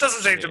reason. It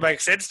doesn't seem to make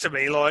sense to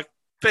me. Like,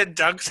 Ben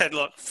Dunk's had,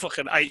 like,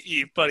 fucking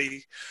 8-year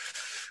buddy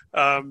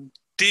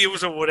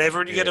deals or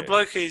whatever, and you get a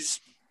bloke who's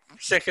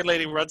second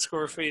leading run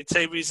scorer for your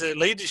team. He's a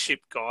leadership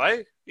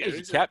guy.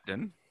 He's a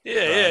captain.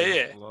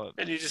 Yeah.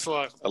 And you're just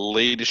like... A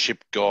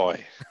leadership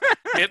guy.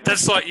 Yeah,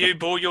 that's like you,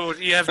 Bull.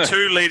 You have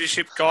 2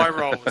 leadership guy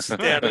roles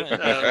down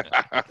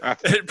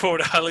at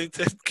Port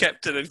Arlington,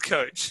 captain and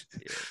coach.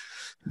 Yeah.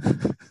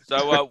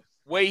 So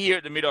we here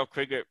at the Mid-Off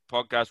Cricket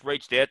Podcast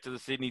reached out to the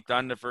Sydney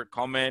Thunder for a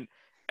comment,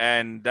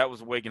 and that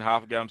was a week and a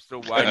half ago. I'm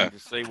still waiting to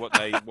see what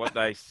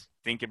they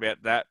think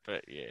about that.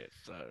 But yeah,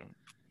 so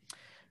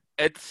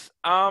it's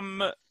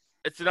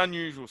an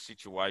unusual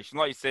situation.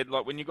 Like you said,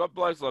 like when you got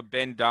blokes like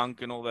Ben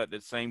Dunk and all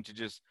that seem to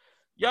just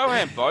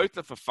Johan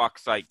Botha, for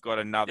fuck's sake, got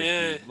another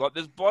gig. Like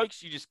there's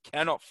blokes you just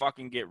cannot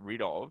fucking get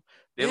rid of.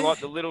 They're like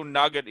the little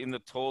nugget in the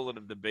toilet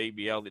of the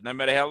BBL that no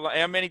matter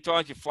how many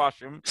times you flush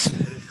them,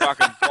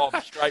 fucking pop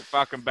straight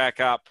fucking back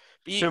up.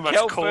 But too much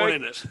corn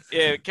in it.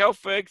 Yeah, Cal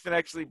Ferguson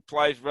actually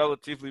plays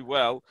relatively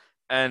well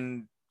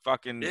and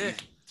fucking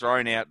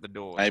thrown out the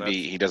door.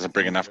 Maybe he doesn't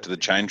bring enough to the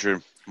change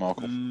room,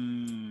 Michael.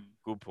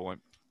 Good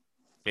point.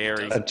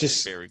 Very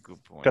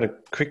good point. Got a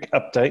quick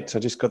update. So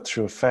I just got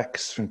through a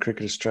fax from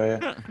Cricket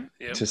Australia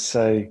to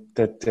say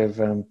that they've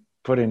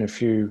put in a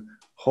few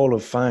Hall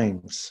of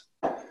Fames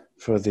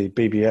for the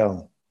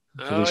BBL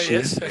for this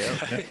year.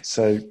 Okay. Yeah.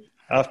 So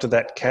after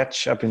that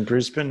catch up in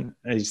Brisbane,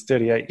 he's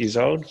 38 years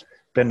old.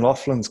 Ben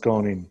Laughlin's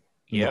gone in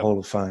the Hall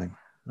of Fame.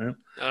 Yeah.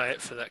 Oh, yeah,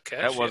 for that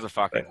catch. That was a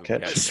fucking good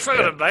catch. It's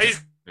fucking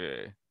amazing.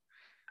 Yeah.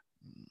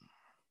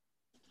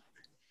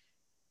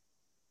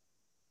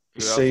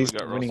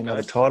 Season winning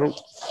another title.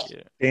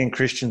 Ian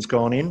Christian's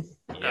gone in.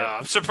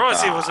 I'm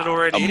surprised he wasn't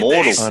already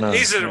immortal. in there.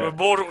 He's an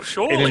immortal,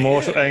 surely. An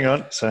immortal. Hang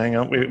on.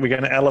 We're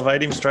going to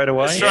elevate him straight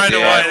away. Straight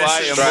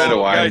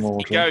away.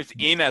 He goes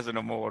in as an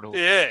immortal.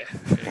 Yeah.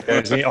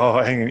 Hang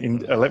on.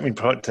 Let me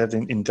put that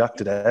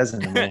inducted as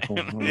an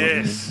immortal.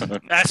 Yes.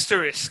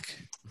 Asterisk.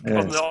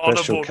 On the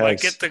honour board,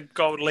 mate. Get the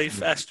gold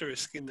leaf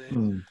asterisk in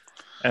there.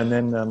 And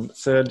then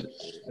third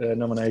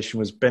nomination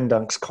was Ben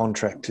Dunk's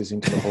contract is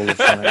into the Hall of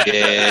Fame.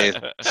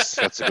 Yeah,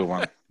 that's a good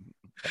one.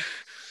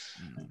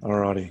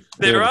 Alrighty.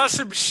 There are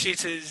some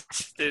shitters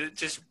that are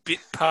just bit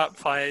part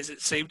players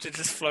that seem to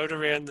just float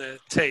around the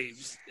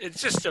teams.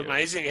 It's just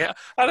amazing how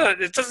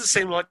it doesn't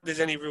seem like there's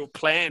any real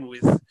plan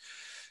with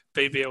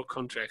BBL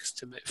contracts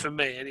for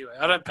me anyway.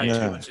 I don't pay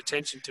too much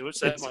attention to it.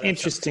 So it's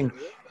interesting.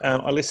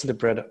 I listened to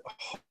Brett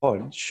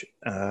Hodge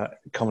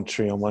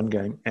commentary on one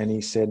game, and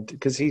he said,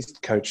 because he's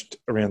coached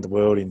around the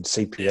world in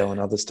CPL and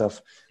other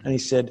stuff, and he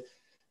said,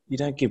 you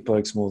don't give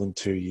blokes more than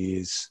 2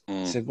 years.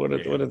 He said, what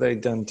have they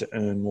done to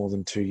earn more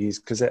than 2 years?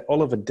 Because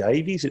Oliver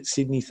Davies at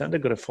Sydney Thunder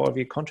got a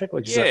 5-year contract,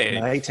 like he's like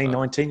an 18,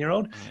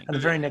 19-year-old, and the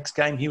very next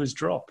game he was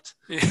dropped.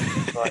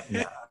 Like,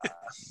 nah.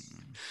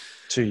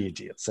 2-year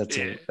deals.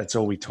 That's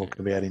all we talk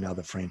about in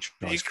other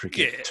franchise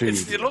cricket.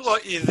 You look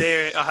like you're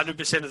there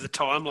 100% of the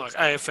time, like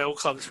AFL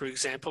clubs, for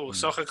example, or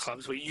soccer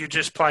clubs, where you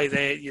just play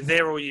there. You're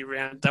there all year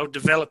round. They'll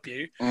develop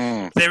you.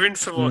 They're in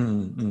for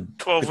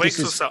 12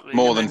 weeks or something.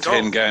 More than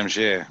 10 games,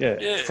 Yeah,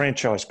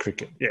 franchise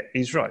cricket. Yeah,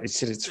 he's right. He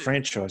said it's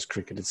franchise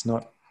cricket. It's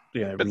not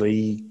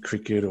league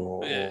cricket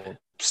or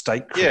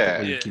state cricket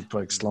where you give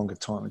blokes longer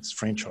time. It's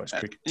franchise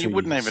cricket. You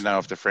wouldn't even know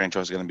if the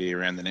franchise is going to be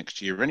around the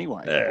next year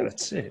anyway. Yeah,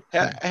 that's it.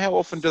 How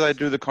often do they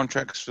do the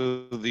contracts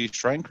for the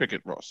Australian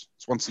cricket, Ross?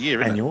 It's once a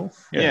year, isn't Annual?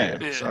 it?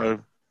 Yeah.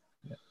 So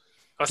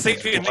I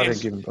think in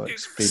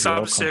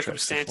some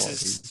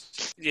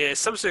circumstances,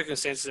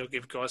 they'll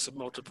give guys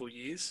multiple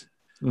years.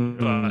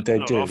 But they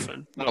not do.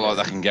 Often. Not like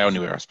they can go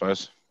anywhere, I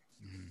suppose.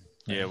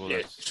 Yeah, well,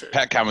 that's true.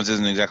 Pat Cummins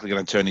isn't exactly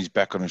going to turn his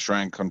back on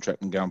Australian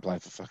contract and go and play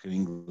for fucking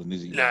England,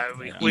 is he? No,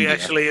 we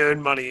actually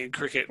earn money in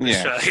cricket in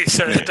Australia,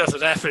 so it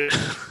doesn't happen.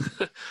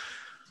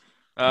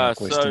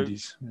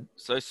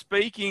 So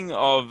speaking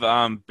of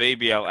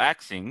BBL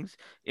axings,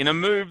 in a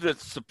move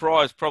that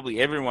surprised probably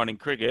everyone in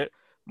cricket,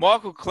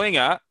 Michael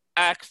Klinger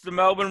axed the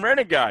Melbourne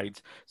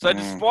Renegades. So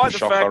despite the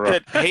fact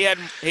that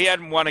he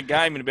hadn't won a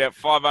game in about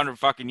 500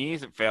 fucking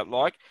years, it felt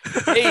like,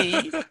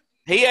 he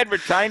had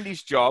retained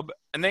his job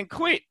and then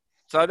quit.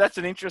 So that's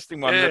an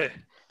interesting one. Yeah.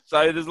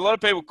 So there's a lot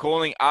of people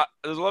calling.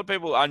 There's a lot of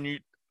people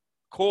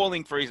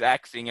calling for his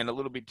axing and a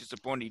little bit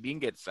disappointed he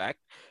didn't get sacked.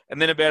 And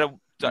then about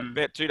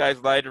 2 days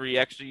later, he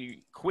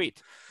actually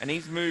quit. And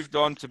he's moved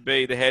on to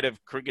be the head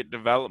of cricket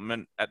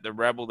development at the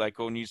rabble they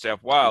call New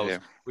South Wales,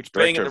 which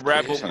being at the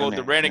rabble called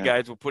the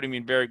Renegades will put him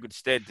in very good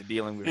stead to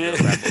dealing with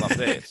the rabble up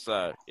there.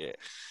 So, yeah.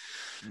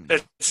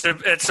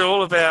 It's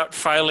all about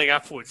failing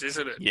upwards,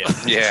 isn't it? Yeah.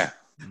 Yeah.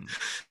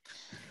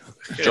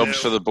 Jobs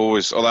for the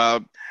boys.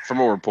 Although, from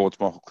all reports,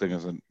 Michael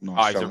Klinger's a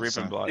nice he's a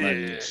ripping bloke.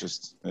 Maybe it's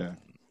just,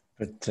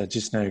 But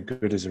just no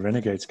good as a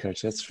Renegades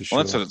coach, that's for sure.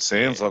 Well, that's what it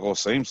sounds like or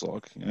seems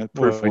like.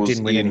 Proof was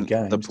didn't win any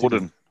games, the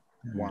pudding.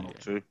 One or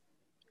two.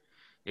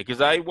 Yeah, because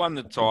they won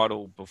the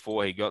title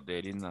before he got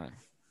there, didn't they?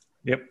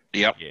 Yep.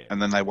 Yeah.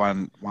 And then they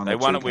won They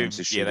won it with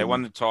this year. they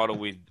won the title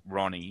with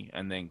Ronnie,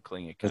 and then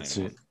Klinger came. That's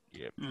it.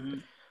 Yep. Mm-hmm.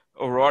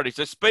 Alrighty.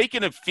 So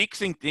speaking of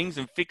fixing things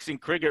and fixing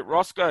cricket,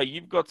 Roscoe,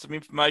 you've got some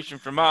information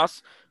from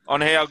us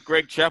on how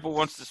Greg Chappell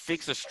wants to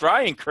fix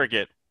Australian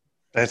cricket.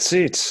 That's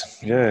it.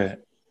 Yeah,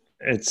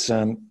 it's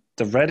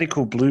the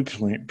radical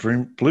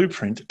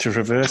blueprint to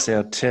reverse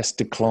our Test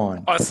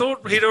decline. I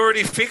thought he'd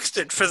already fixed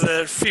it for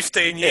the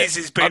 15 years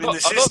he's been in the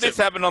system. I thought this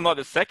happened on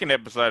the second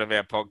episode of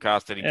our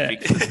podcast that he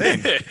fixed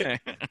it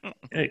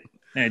then.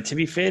 Now, to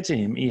be fair to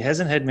him, he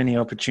hasn't had many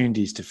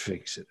opportunities to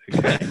fix it,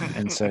 okay?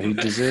 And so he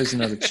deserves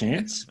another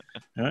chance.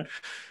 Right?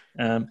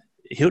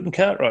 Hilton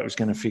Cartwright was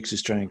going to fix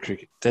Australian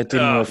cricket. That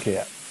didn't work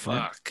out.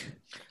 Fuck.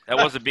 That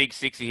was a big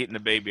 60 hitting the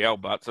BBL,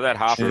 but so that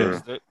half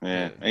fixed it.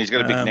 Yeah, and he's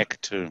got a big neck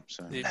too.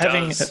 So.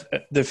 Having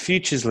the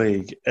Futures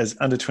League as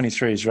under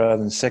 23s rather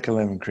than second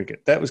 11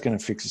 cricket, that was going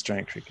to fix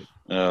Australian cricket.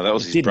 That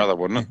was his brother,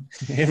 wasn't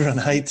it? Everyone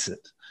hates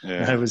it.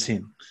 Yeah. That was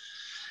him.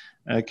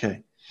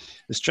 Okay.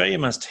 Australia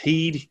must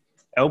heed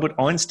Albert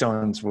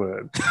Einstein's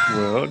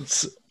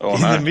words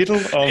the middle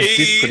of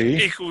difficulty.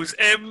 E equals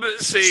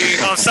MC.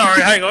 Oh,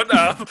 sorry, hang on.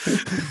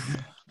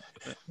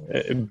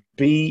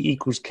 B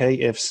equals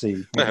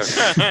KFC.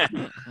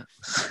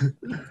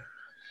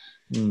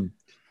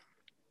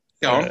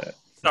 Go on.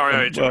 Sorry,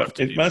 I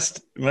interrupted it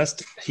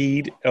must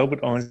heed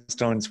Albert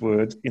Einstein's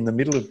words, in the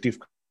middle of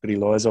difficulty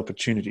lies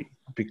opportunity,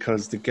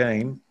 because the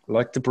game,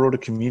 like the broader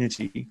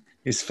community,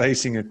 is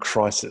facing a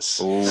crisis.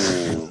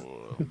 Oh.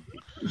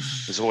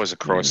 There's always a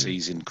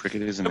crisis in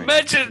cricket, isn't there?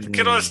 Imagine,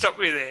 can I stop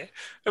you there?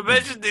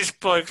 Imagine this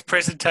bloke's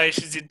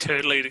presentations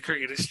internally to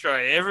Cricket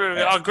Australia.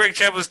 Everyone, Greg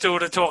Chappell's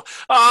doing a talk.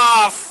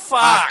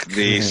 Fuck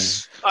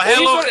this.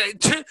 How long?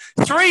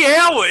 3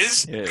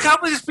 hours? Yeah.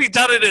 Can't this be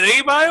done in an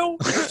email?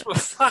 Well,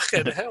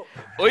 fucking hell.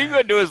 All you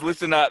got to do is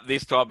listen to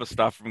this type of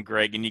stuff from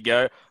Greg and you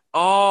go,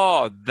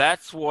 oh,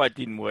 that's why it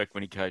didn't work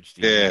when he coached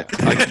you. Yeah.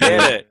 I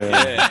get it.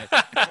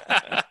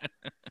 Yeah.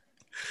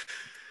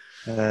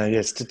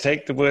 Yes, to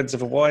take the words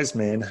of a wise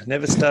man,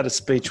 never start a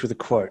speech with a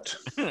quote.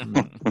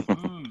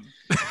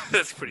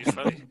 That's pretty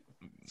funny.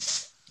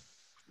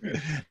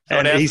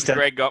 What else has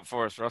Greg got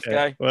for us,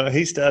 Roscoe? Well,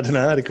 he started an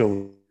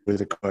article with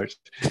a quote.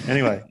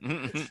 Anyway,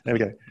 there we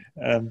go.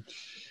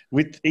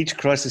 With each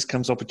crisis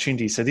comes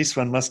opportunity, so this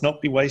one must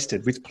not be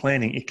wasted. With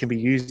planning, it can be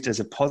used as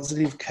a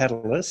positive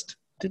catalyst.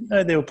 Didn't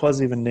know there were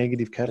positive and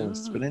negative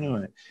catalysts, but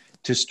anyway,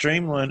 to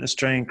streamline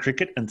Australian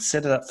cricket and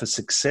set it up for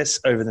success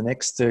over the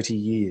next 30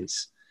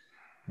 years.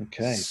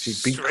 Okay,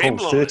 big call,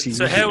 30 years.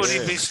 So how would he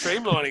be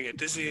streamlining it?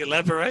 Does he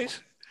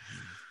elaborate?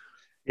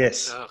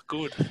 Yes. Oh,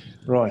 good.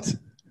 Right.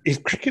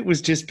 If cricket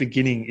was just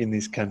beginning in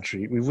this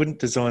country, we wouldn't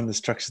design the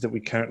structure that we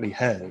currently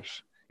have.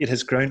 It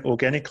has grown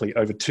organically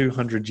over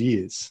 200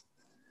 years.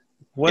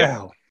 Wow,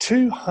 yep.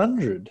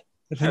 200?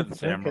 That doesn't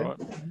sound right.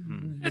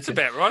 That's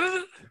about right,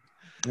 isn't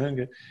it?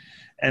 Okay.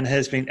 And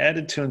has been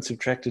added to and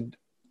subtracted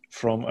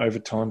from over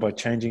time by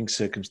changing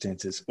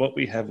circumstances. What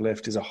we have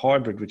left is a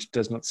hybrid which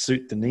does not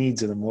suit the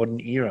needs of the modern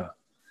era.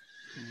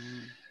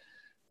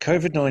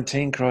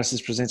 COVID-19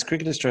 crisis presents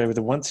Cricket Australia with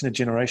a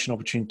once-in-a-generation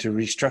opportunity to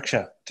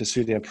restructure to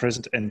suit our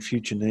present and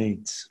future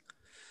needs.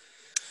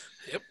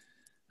 Yep.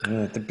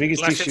 The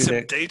biggest issue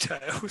there.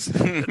 Details.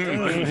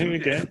 Here we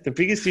go. The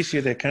biggest issue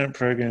of their current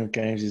program of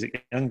games is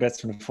that young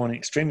batsmen are finding it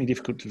extremely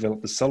difficult to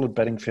develop the solid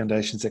batting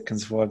foundations that can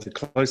survive the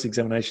close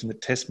examination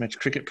that Test match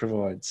cricket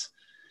provides.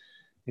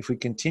 If we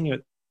continue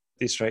at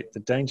this rate, the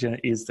danger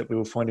is that we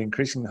will find it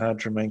increasingly hard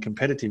to remain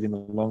competitive in the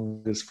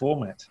longest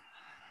format.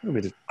 A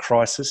little bit of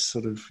crisis,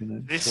 sort of,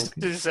 This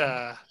is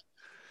a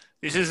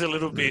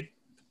little bit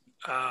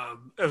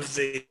of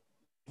the.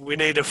 We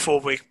need a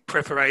 4-week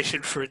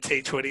preparation for a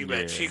T20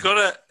 match. You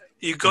gotta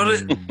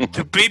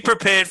to be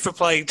prepared for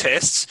playing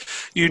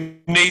tests. You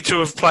need to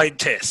have played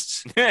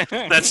tests.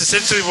 That's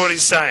essentially what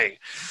he's saying.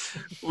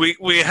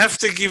 We have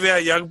to give our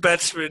young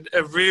batsmen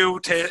a real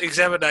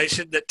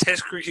examination that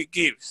Test cricket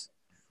gives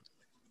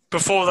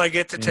before they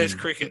get to Test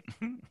cricket.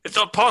 It's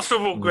not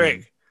possible,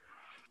 Greg.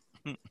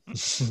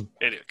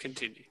 Anyway,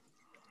 continue.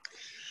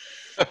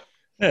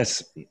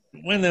 Yes,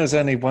 when there was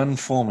only one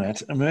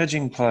format,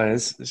 emerging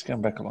players. Let's go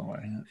back a long way.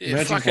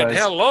 Yeah, fucking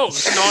how long?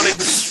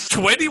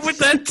 1920 with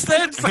that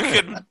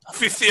fucking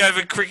 50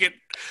 over cricket.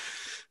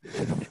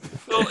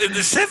 Well, in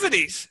the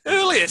 70s,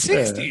 earlier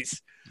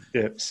 60s.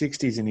 Yeah,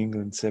 60s in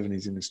England,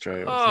 70s in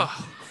Australia.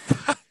 Oh.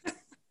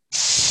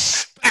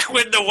 Back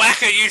when the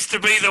whacker used to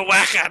be the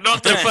whacker,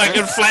 not the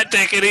fucking flat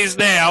deck it is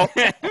now.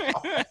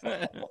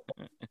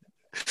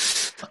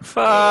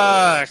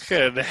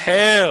 Fucking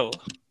hell.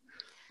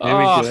 There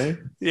we go.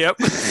 Yep.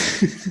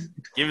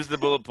 Give us the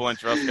bullet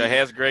points, Roscoe.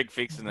 How's Greg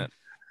fixing it?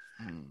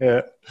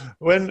 Yeah.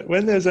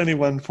 When there's only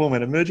one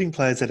format, emerging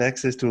players had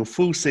access to a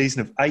full season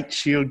of 8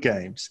 Shield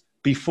games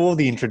before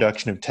the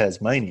introduction of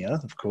Tasmania,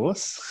 of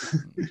course,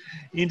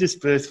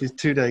 interspersed with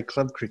 2-day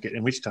club cricket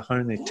in which to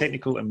hone their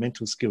technical and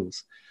mental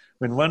skills.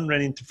 When one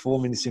ran into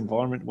form in this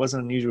environment, it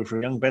wasn't unusual for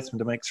a young batsman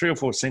to make 3 or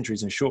 4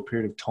 centuries in a short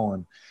period of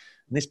time.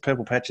 And this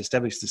purple patch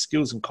established the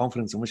skills and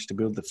confidence on which to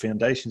build the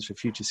foundations for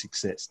future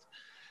success.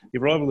 The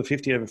arrival of the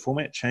 50-over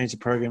format changed the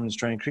program in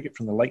Australian cricket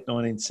from the late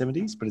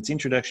 1970s, but its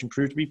introduction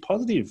proved to be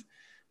positive.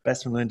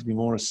 Batsmen learned to be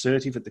more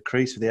assertive at the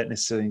crease without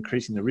necessarily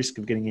increasing the risk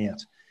of getting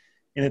out.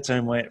 In its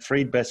own way, it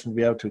freed batsmen to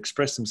be able to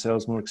express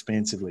themselves more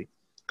expansively.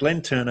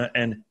 Glenn Turner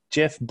and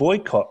Jeff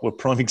Boycott were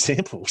prime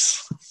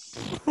examples.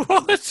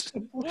 What?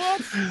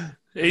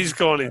 He's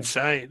gone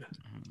insane.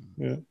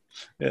 Yeah.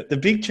 The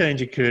big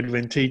change occurred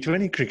when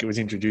T20 cricket was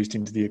introduced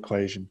into the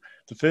equation.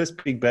 The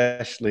first Big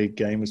Bash League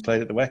game was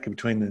played at the WACA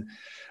between the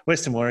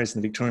Western Warriors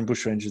and the Victorian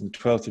Bushrangers on the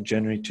 12th of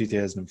January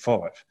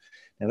 2005.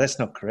 Now, that's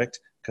not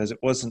correct because it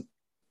wasn't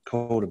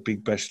called a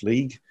Big Bash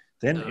League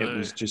then. No. It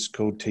was just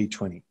called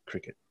T20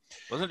 cricket.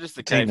 Wasn't it just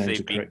the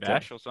KFC Big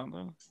Bash or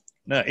something?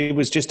 No, it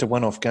was just a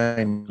one-off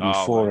game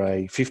before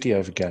a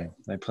 50-over game.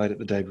 They played it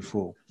the day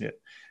before. Yeah.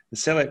 The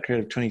sellout crowd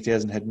of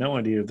 20,000 had no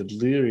idea of the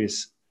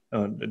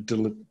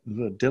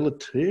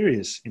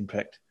deleterious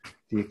impact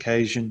the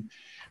occasion,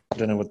 I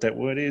don't know what that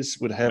word is,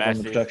 would have on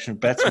the production of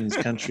batsmen in this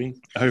country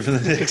over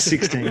the next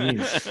 16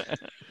 years.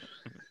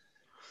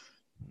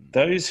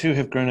 Those who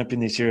have grown up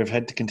in this era have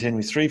had to contend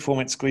with 3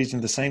 formats squeezed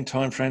into the same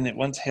time frame that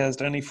once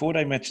housed only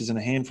 4-day matches and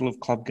a handful of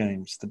club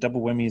games. The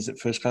double whammy is that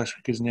first-class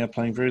cricket is now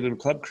playing very little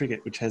club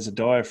cricket, which has a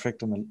dire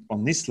effect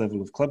on this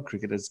level of club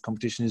cricket as the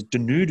competition is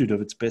denuded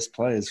of its best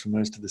players for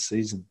most of the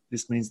season.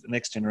 This means the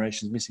next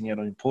generation is missing out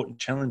on important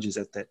challenges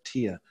at that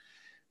tier.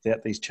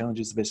 Without these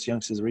challenges, the best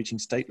youngsters are reaching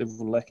state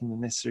level lacking the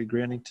necessary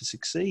grounding to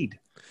succeed.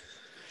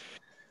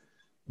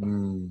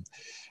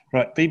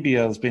 Right,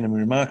 BBL has been a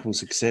remarkable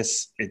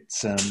success.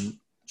 It's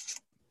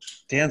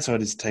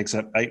downside is it takes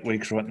up 8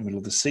 weeks right in the middle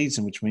of the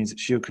season, which means that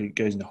Shield cricket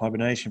goes into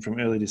hibernation from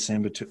early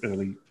December to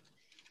early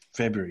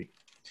February.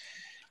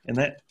 In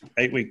that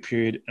 8-week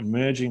period,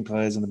 emerging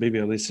players on the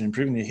BBL list are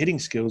improving their hitting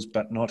skills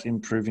but not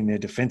improving their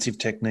defensive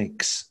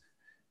techniques.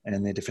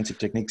 And their defensive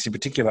techniques in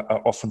particular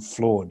are often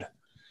flawed.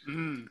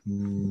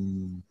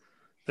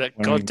 That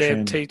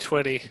goddamn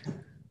T20.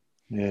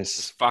 Yes.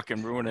 It's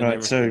fucking ruining right,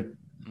 everything.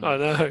 So I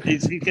know.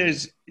 He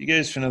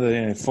goes for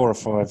another 4 or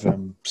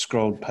 5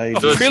 scrolled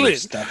pages. Oh,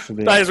 brilliant. Stuff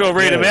May as well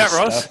read them out,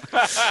 Ross.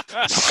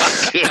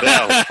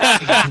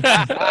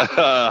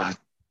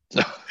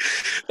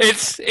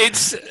 It's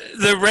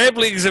the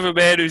ramblings of a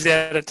man who's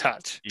out of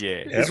touch.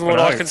 Yeah. Is what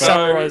I can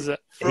summarise it.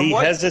 He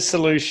has a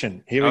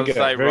solution. Here we go.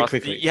 Very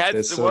quickly. There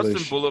was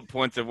some bullet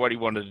points of what he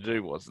wanted to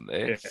do, wasn't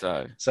there?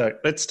 Yeah. So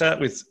let's start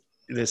with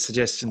the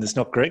suggestion that's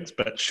not Greg's,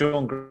 but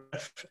Sean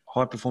Graff,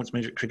 High Performance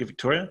Measure at Cricket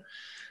Victoria,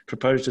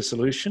 proposed a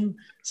solution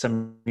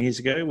some years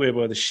ago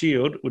whereby the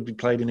Shield would be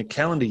played in a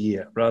calendar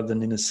year rather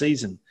than in a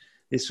season.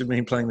 This would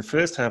mean playing the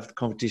first half of the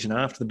competition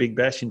after the Big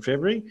Bash in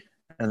February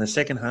and the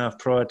second half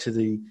prior to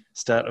the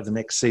start of the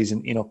next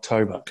season in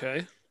October.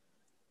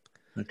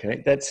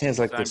 Okay, that sounds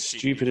like the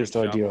stupidest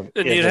idea I've ever heard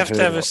of. And you'd have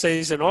to have a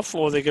season off,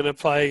 or they're going to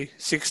play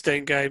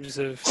 16 games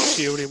of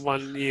Shield in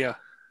 1 year.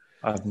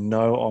 I have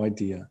no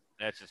idea.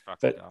 That's just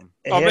fucking dumb.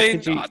 How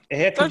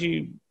could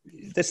you?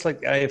 That's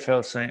like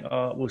AFL saying,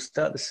 we'll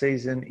start the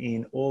season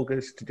in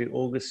August to do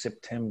August,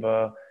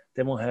 September.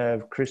 Then we'll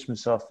have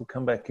Christmas off. We'll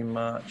come back in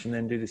March and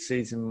then do the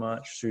season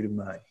March through to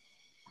May.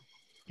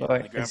 Yeah,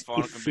 like, the grand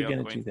final can be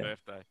on Queen's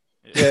birthday.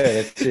 Yeah,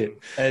 that's it.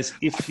 As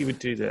if you would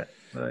do that.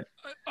 Like,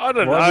 I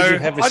don't know. Why would you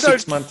have a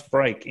 6-month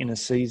break in a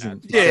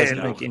season? It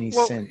doesn't make any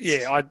sense.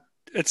 Yeah,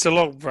 it's a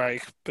long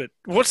break, but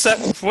what's that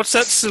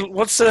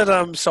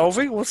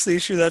solving? What's the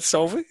issue that's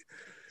solving?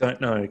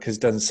 Don't know, because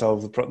it doesn't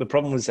solve the problem. The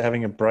problem was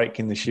having a break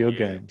in the Shield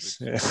games.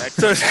 Yeah.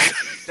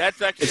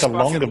 That's actually it's a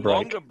longer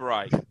break.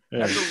 Yeah.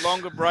 That's a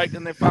longer break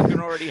than they fucking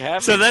already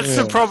have. So that's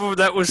the problem.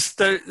 That was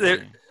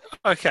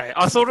okay.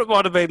 I thought it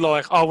might have been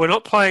like, we're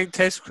not playing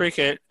Test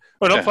cricket.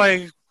 We're not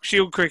playing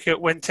Shield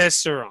cricket when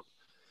Tests are on.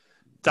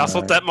 I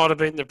thought that might have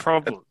been the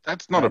problem.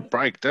 That's not a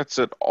break. That's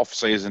an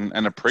off-season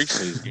and a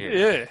pre-season.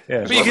 Yeah.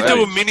 But you can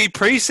do a mini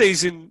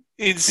pre-season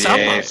in summer.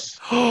 Yes.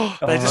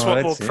 They just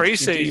want more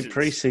pre-season.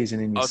 Pre-season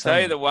in your I'll tell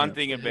you the one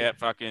thing about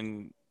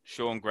fucking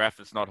Sean Graff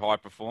it's not high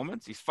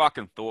performance? His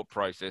fucking thought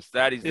process.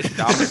 That is the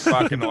dumbest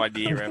fucking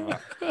idea ever.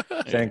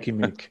 Thank you,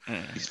 Mick.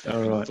 His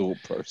fucking thought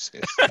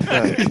process.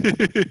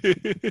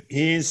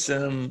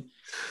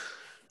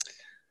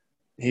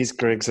 Here's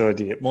Greg's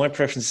idea. My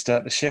preference is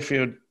start the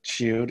Sheffield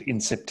Shield in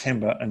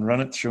September and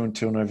run it through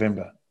until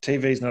November.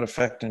 TV is not a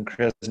factor and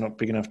crowds are not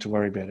big enough to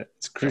worry about it.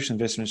 It's a crucial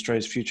investment in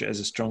Australia's future as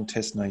a strong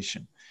test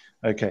nation.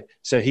 Okay,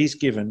 so he's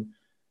given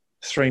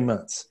 3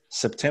 months,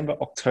 September,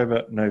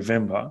 October,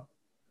 November,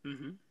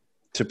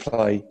 to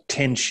play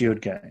 10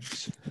 Shield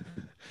games.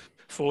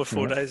 Four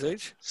days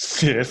each?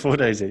 Yeah, 4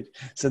 days each.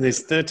 So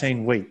there's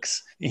 13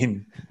 weeks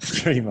in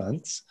 3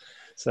 months.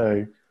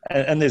 So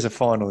and there's a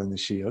final in the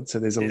Shield, so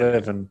there's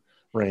 11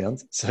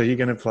 rounds. So you're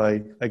going to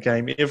play a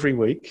game every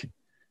week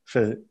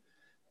for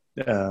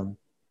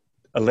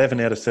 11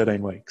 out of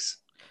 13 weeks.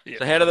 Yeah.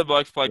 So how do the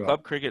blokes play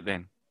club cricket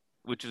then?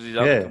 Which is his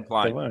other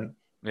complaint. They won't.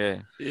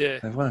 Yeah.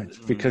 They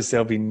won't because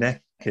they'll be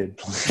knackered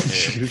playing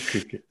Shield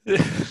cricket.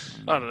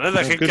 I don't know.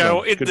 They could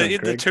go in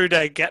the 2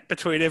 day gap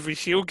between every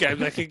Shield game.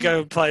 They could go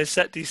and play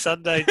Saturday,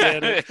 Sunday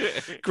down at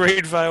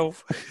Greenvale.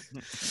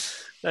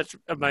 That's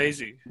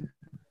amazing.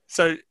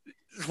 So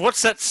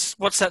what's that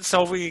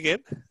solving again?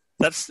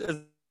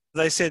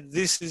 They said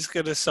this is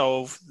going to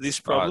solve this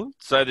problem.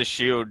 So the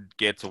Shield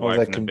gets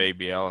away from the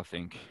BBL, I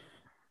think.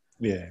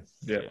 Yeah.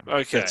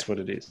 Okay. That's what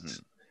it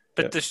is.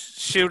 But the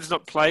Shield's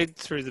not played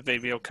through the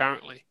BBL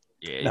currently.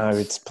 Yeah. No,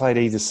 it's played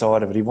either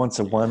side of it. He wants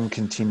a one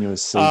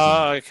continuous season.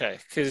 Oh, okay.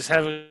 Because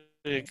having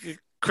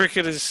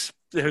cricketers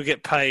who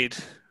get paid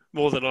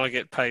more than I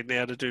get paid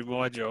now to do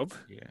my job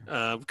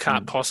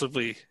can't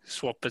possibly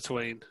swap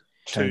between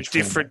two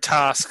different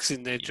tasks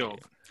in their job.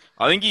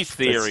 I think his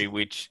theory,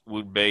 which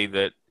would be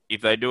that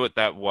if they do it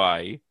that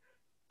way,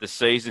 the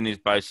season is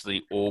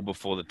basically all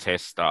before the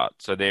test start.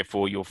 So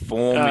therefore, your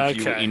form, if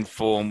you were in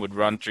form, would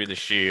run through the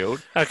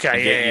Shield.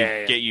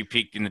 Okay, get you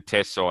picked in the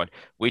test side,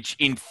 which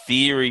in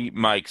theory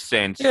makes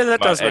sense. Yeah,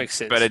 that does make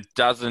sense. But it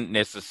doesn't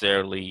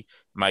necessarily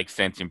make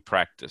sense in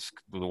practice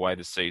with the way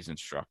the season's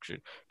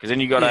structured. Because then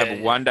you got to have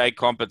a one-day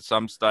comp at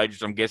some stage,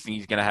 which I'm guessing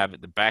he's going to have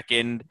at the back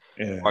end.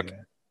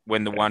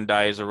 When the one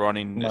days are on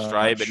in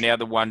Australia, but now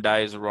the one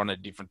days are on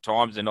at different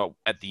times. They're not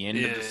at the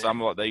end of the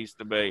summer like they used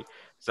to be.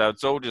 So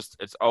it's all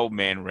it's old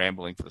man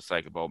rambling for the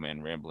sake of old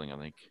man rambling, I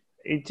think.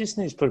 It just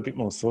needs to put a bit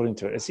more thought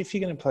into it. As if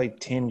you're going to play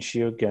 10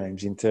 Shield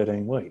games in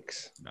 13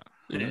 weeks. No.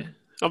 Yeah.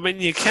 I mean,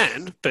 you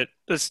can, but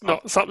it's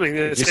not something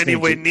that's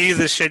anywhere near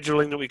the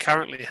scheduling that we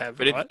currently have.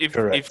 But right?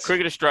 if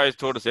Cricket Australia's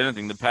taught us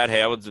anything, the Pat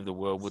Howards of the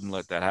world wouldn't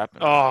let that happen.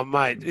 Oh,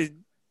 mate.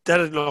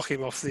 That'd knock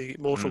him off the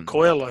mortal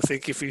coil, I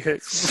think, if he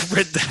had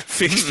read that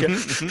fixture.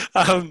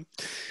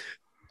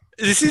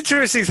 This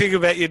interesting thing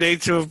about you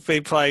need to have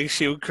been playing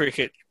Shield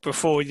cricket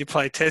before you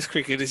play Test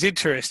cricket is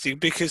interesting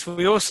because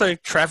we also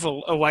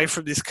travel away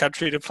from this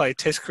country to play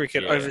Test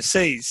cricket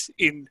overseas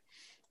in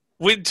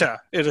winter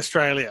in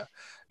Australia.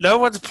 No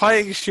one's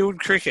playing Shield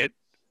cricket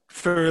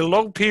for a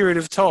long period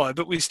of time,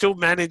 but we still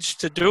manage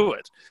to do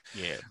it.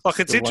 Yeah, like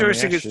it's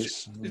interesting.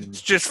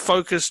 It's just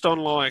focused on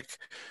like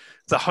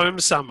the home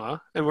summer,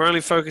 and we're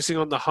only focusing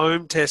on the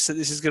home tests that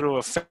this is going to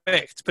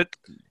affect. But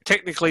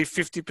technically,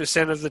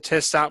 50% of the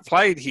tests aren't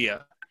played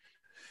here.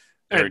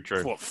 Very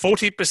true.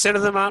 40%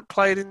 of them aren't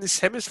played in this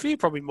hemisphere,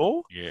 probably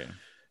more. Yeah.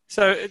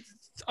 So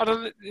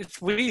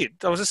it's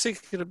weird. I was just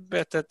thinking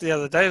about that the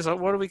other day. I was like,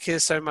 why do we care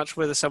so much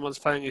whether someone's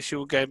playing a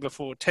Shield game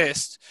before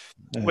test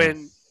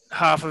when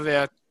half of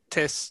our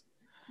tests,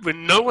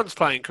 when no one's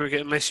playing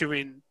cricket unless you're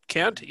in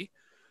county?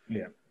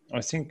 Yeah, I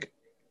think.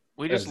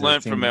 We just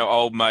learnt from our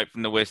old mate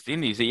from the West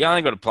Indies that you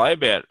only got to play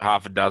about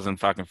half a dozen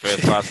fucking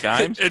first-class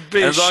games. It'd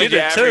be as long as you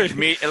average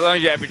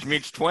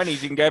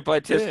mid-20s, you can go play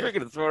Test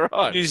cricket. It's all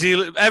right.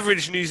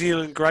 Average New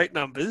Zealand great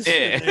numbers.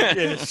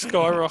 Yeah.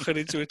 Skyrocket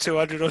into a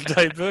 200 on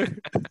debut.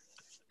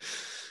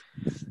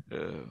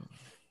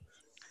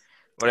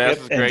 What else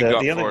has Greg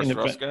got for us,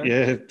 Roscoe?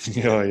 Yeah,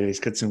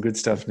 he's got some good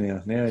stuff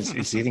now. Now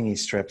he's hitting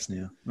his straps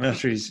now.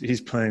 After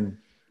he's playing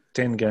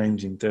 10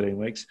 games in 13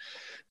 weeks.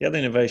 The other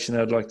innovation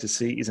I'd like to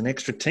see is an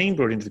extra team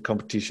brought into the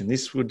competition.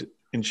 This would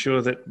ensure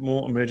that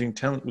more emerging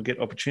talent would get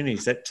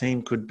opportunities. That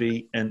team could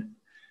be an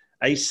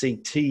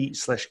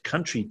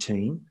ACT/country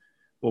team,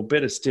 or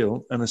better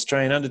still, an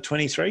Australian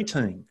under-23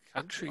 team.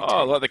 Country team.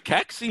 Like the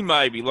Caxi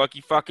maybe, like he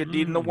fucking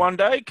did in the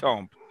one-day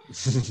comp.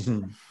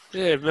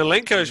 Yeah,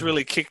 Malenko's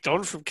really kicked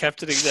on from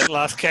captaining that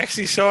last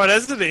Caxi side,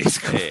 hasn't he? He's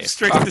got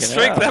strength to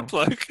strength, that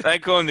bloke. They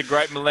call him the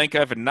Great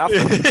Malenko for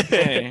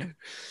nothing.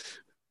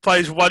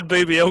 Plays one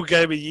BBL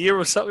game a year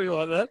or something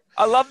like that.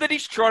 I love that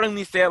he's trotting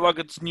this out like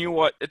it's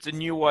new. It's a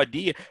new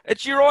idea.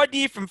 It's your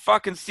idea from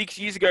fucking 6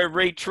 years ago,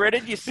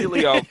 retreaded, you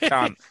silly old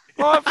cunt.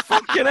 Oh,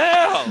 fucking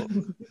hell.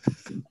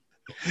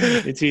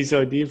 It's his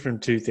idea from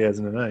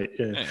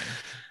 2008,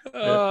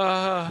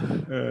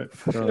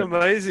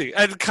 Amazing.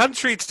 And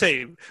country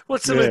team.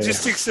 What's the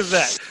logistics of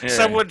that? Yeah.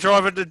 Someone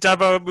driving to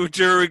Dubbo and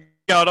Mildura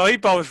going, he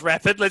bowls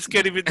rapid, let's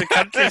get him in the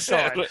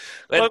countryside.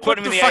 Let's put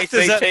him in the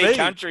ACT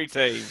country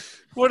team.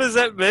 What does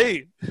that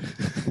mean?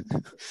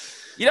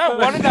 You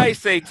don't want an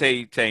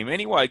ACT team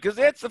anyway, because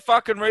that's the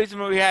fucking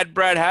reason we had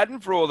Brad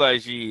Haddon for all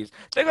those years.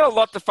 They got a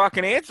lot to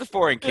fucking answer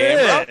for in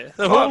Canberra. Yeah,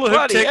 the hula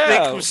hoop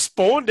technique was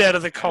spawned out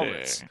of the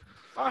Comets. Yeah.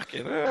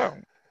 Fucking hell.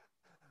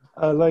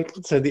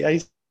 So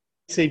the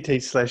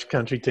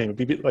ACT/country team would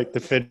be a bit like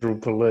the federal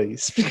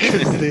police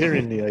because they're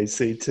in the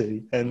ACT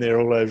and they're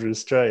all over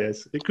Australia.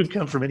 So it could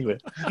come from anywhere.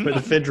 But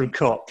the federal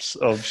cops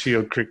of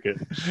Shield cricket.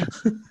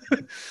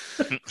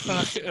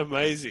 Fucking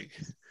amazing.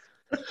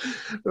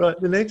 Right,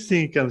 the next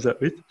thing he comes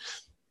up with,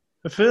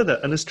 further,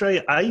 an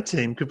Australia A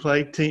team could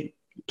play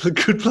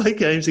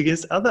games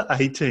against other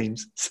A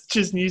teams, such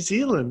as New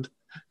Zealand.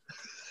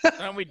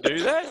 Don't we do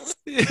that?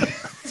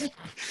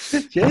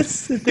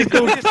 Yes, they're Didn't we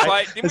called just have an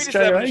A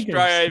Australia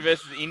games.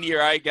 versus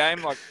India A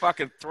game like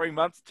fucking 2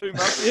 months ago?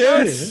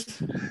 Yes.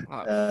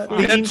 Oh, The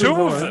We had England two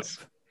of them. Lions,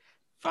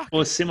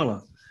 or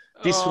similar.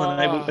 This one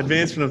enabled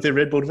advancement of their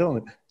red ball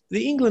development.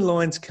 The England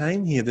Lions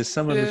came here the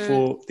summer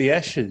before the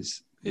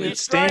Ashes. The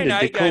It's standard. Australian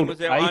They're A game called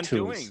was our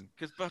A-tools. undoing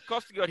because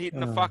Costa got hit in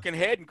the fucking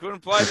head and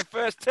couldn't play the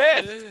first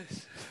test.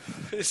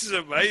 This is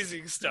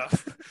amazing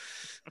stuff.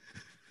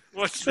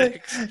 What's So,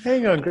 next?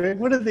 hang on, Greg.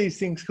 What are these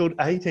things called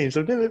A teams?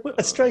 I've never. What,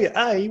 Australia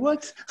A?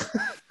 What?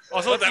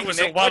 I thought that was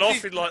a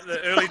one-off in like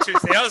the early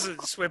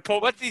 2000s where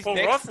Paul his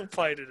Rifle next-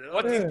 played in it.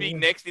 What's his big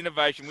next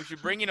innovation? We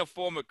should bring in a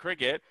form of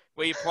cricket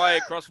where you play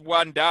across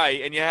one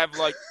day and you have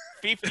like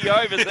 50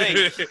 overs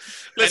each.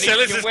 let's you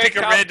just can wear pick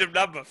a random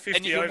number. 50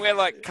 And you can over. wear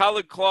like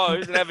coloured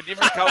clothes and have a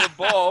different coloured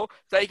ball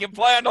so you can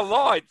play under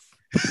lights.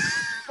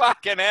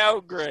 Fucking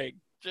hell, Greg.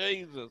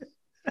 Jesus.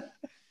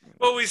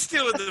 Well, we're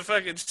still in the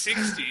fucking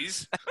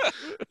 60s.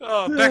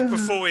 Oh, back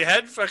before we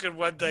had fucking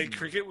one-day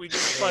cricket, we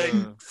just played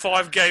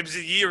 5 games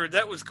a year, and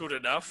that was good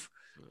enough.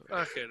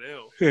 Fucking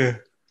hell. Yeah.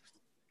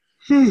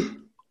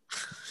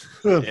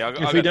 Yeah, I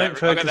got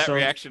that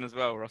reaction as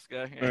well,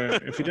 Roscoe. Yeah.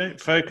 If we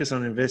don't focus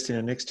on investing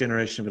in the next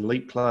generation of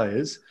elite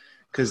players,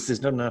 because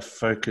there's not enough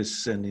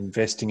focus and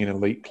investing in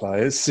elite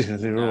players,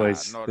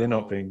 they're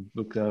not being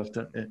looked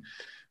after.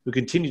 We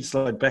continue to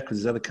slide backwards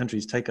as other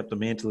countries take up the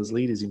mantle as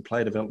leaders in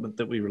player development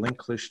that we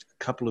relinquished a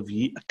couple of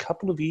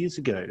years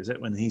ago. Is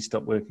that when he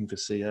stopped working for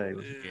CA?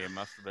 Yeah,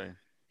 must have been.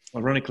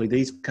 Ironically,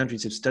 these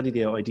countries have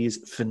studied our ideas,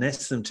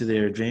 finessed them to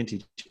their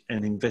advantage,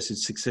 and invested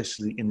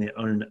successfully in their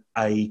own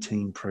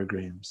A-team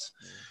programs.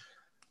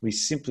 We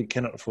simply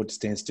cannot afford to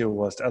stand still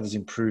whilst others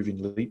improve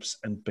in leaps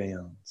and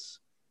bounds.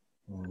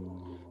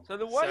 So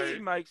the way he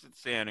makes it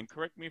sound, and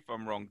correct me if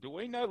I'm wrong, do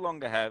we no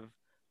longer have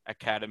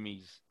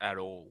academies at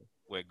all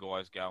where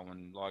guys go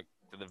and like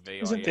to the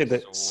VIS? Isn't there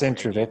that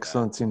Centre of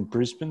Excellence in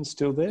Brisbane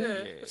still there?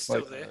 Yeah, it's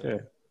still there.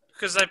 Yeah.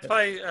 Because they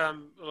play a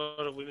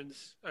lot of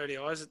women's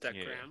ODIs at that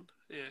ground.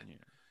 Yeah.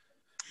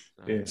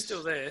 Yeah. It's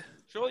still there.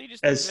 Surely you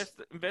just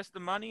invest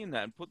the money in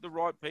that and put the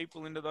right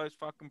people into those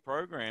fucking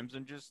programs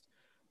and just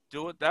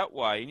do it that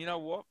way. And you know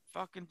what?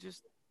 Fucking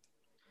just...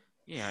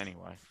 Yeah,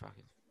 anyway. Fuck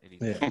it.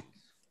 It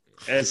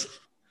is.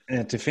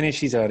 Yeah. To finish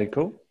his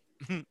article,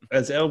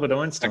 as Albert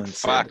Einstein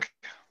said,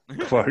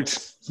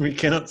 quote, we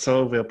cannot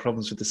solve our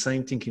problems with the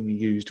same thinking we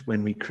used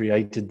when we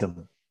created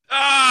them.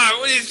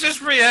 Well, he's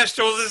just rehashed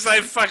all the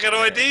same fucking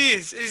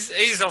ideas.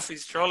 He's off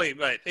his trolley,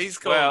 mate. He's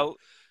gone. Well,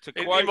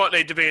 he might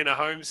need to be in a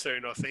home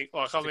soon, I think.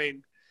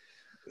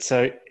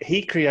 So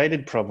he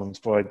created problems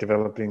by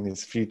developing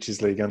this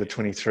Futures League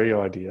under-23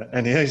 idea,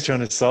 and now he's trying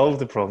to solve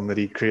the problem that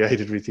he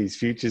created with his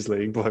Futures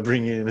League by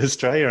bringing in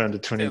Australia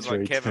under-23. Sounds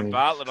like Kevin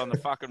Bartlett on the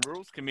fucking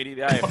rules committee of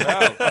the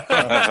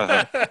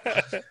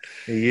AFL.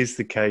 He is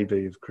the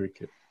KB of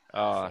cricket.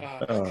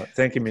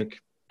 Thank you, Mick.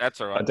 That's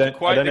all right. I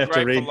don't have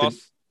to read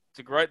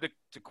To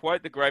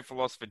quote the great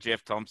philosopher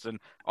Jeff Thompson,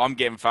 I'm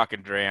getting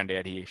fucking drowned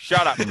out here.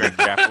 Shut up, Greg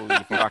Chappell,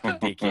 you fucking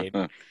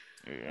dickhead.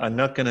 I'm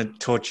not going to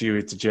torture you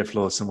with the Jeff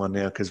Lawson one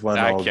now because one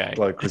old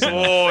bloke was.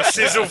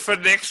 Sizzle for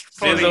next.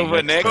 Sizzle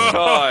for next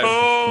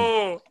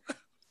time.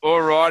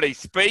 Alrighty.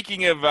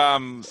 Speaking of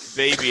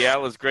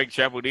BBL, as Greg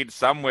Chappell did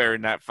somewhere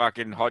in that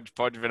fucking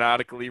hodgepodge of an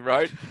article he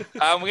wrote,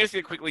 we're just going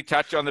to quickly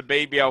touch on the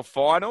BBL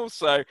finals.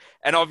 So,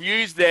 and I've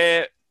used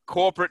their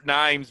corporate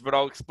names, but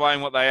I'll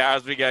explain what they are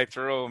as we go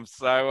through them.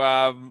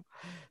 So,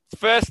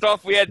 first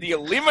off, we had the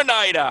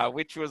Eliminator,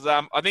 which was,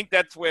 I think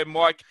that's where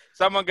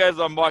someone goes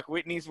on Mike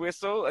Whitney's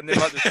whistle, and then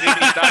like the Sydney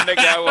Thunder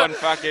go on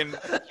fucking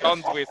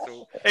John's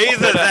whistle.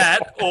 Either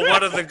that, or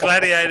one of the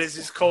gladiators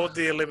is called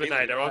the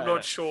Eliminator. I'm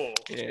not sure.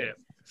 Yeah.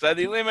 So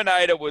the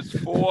Eliminator was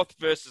 4th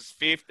versus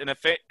 5th, and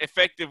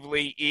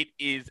effectively it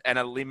is an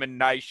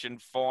elimination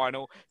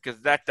final,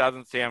 because that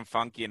doesn't sound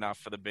funky enough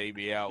for the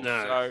BBL.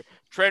 No. So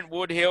Trent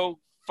Woodhill,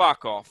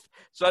 fuck off.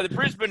 So the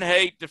Brisbane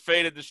Heat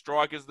defeated the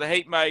Strikers. The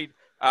Heat made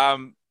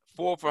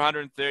 4 for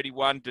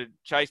 131 to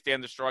chase down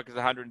the Strikers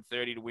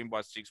 130 to win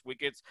by 6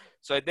 wickets.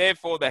 So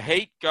therefore the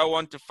Heat go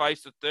on to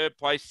face the 3rd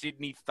place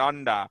Sydney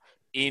Thunder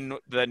in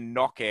the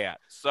knockout.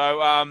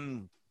 So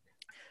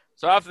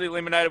after the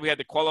Eliminator, we had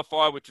the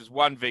qualifier, which was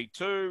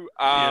 1v2.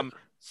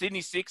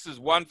 Sydney Sixers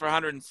 1 for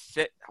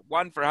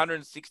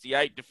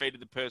 168,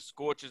 defeated the Perth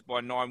Scorchers by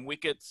 9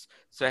 wickets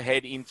to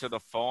head into the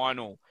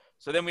final.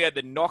 So then we had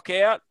the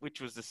knockout,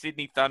 which was the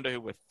Sydney Thunder, who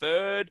were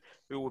third,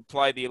 who would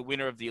play the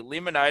winner of the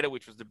Eliminator,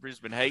 which was the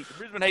Brisbane Heat. The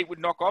Brisbane Heat would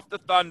knock off the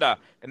Thunder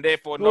and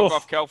therefore knock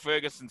off Cal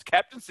Ferguson's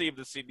captaincy of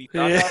the Sydney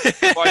Thunder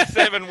by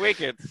 7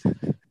 wickets.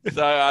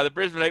 So the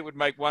Brisbane Heat would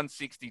make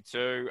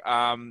 162.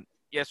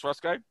 Yes,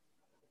 Roscoe?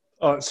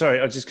 Oh, sorry.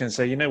 I was just going to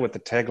say, you know what the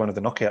tagline of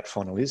the knockout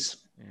final is?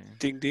 Yeah.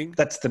 Ding, ding.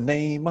 That's the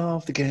name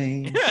of the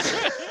game.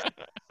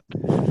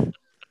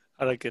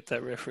 I don't get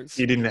that reference.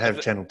 You didn't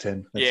have Channel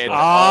 10.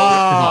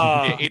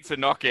 Yeah, It's a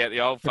Knockout, the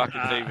old fucking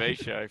TV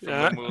show from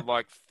when we were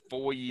like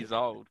 4 years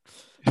old.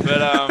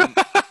 But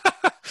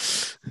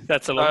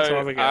that's a long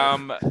time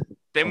ago.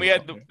 Then we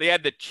had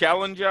the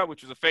Challenger,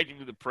 which was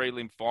effectively the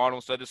prelim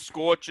final. So the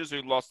Scorchers,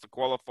 who lost the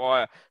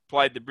qualifier,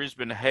 played the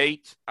Brisbane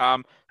Heat.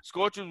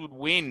 Scorchers would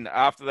win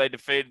after they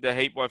defeated the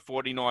Heat by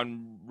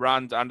 49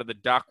 runs under the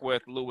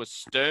Duckworth-Lewis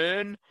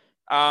Stern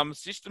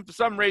system. For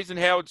some reason,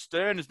 Howard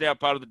Stern is now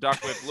part of the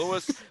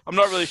Duckworth-Lewis. I'm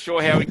not really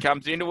sure how he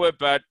comes into it,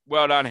 but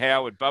well done,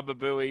 Howard. Bubba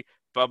Booey,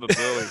 Bubba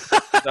Booey.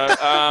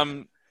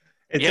 So,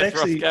 it's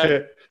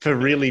actually for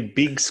really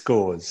big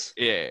scores.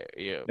 Yeah.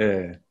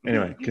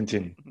 Anyway,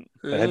 continue.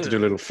 They had to do a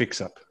little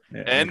fix-up.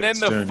 Yeah, and then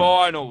the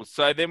final.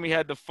 So then we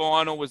had the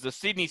final was the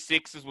Sydney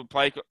Sixers would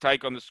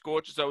take on the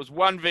Scorchers. So it was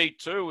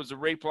 1v2. It was a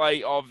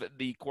replay of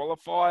the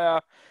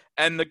qualifier.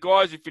 And the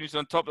guys who finished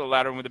on top of the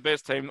ladder and were the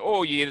best team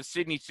all year, the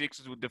Sydney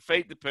Sixers would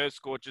defeat the Perth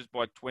Scorchers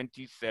by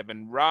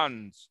 27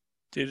 runs.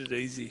 Did it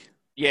easy.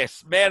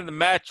 Yes. Man of the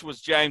match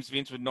was James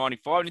Vince with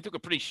 95. And he took a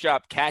pretty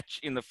sharp catch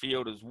in the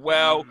field as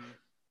well.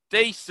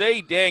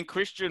 DC, Dan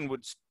Christian,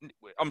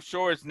 I'm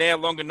sure is now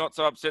longer not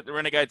so upset the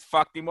Renegades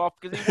fucked him off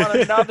because he won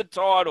another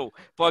title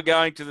by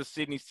going to the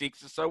Sydney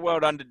Sixers. So well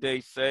done to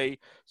DC.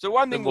 So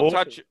one thing we'll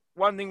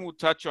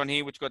touch on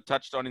here, which got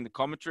touched on in the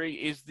commentary,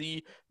 is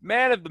the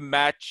man of the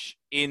match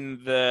in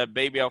the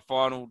BBL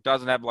final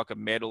doesn't have like a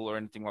medal or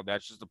anything like that.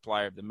 It's just the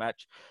player of the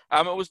match.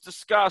 It was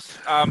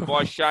discussed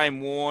by Shane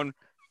Warne.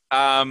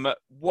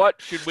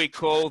 What should we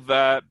call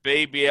the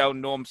BBL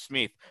Norm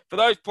Smith? For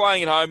those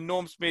playing at home,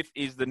 Norm Smith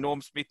is the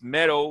Norm Smith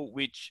Medal,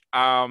 which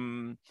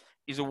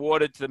is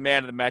awarded to the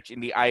man of the match in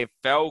the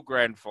AFL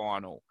Grand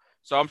Final.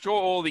 So I'm sure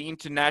all the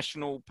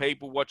international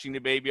people watching the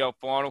BBL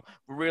final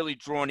were really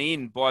drawn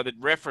in by the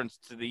reference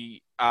to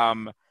the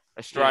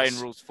Australian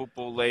Rules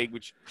Football League,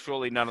 which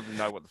surely none of them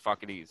know what the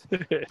fuck it is.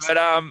 But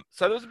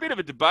so there was a bit of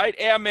a debate.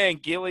 Our man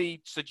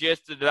Gilly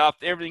suggested that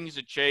after everything is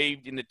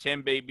achieved in the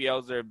 10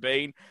 BBLs there have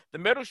been, the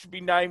medal should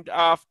be named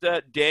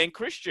after Dan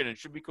Christian. It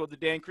should be called the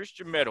Dan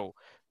Christian Medal,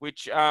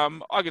 which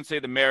I can see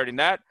the merit in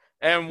that.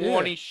 And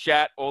Warnie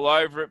shat all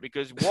over it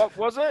because what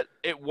was it?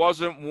 It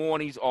wasn't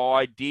Warnie's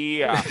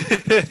idea.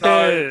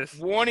 So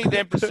Warnie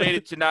then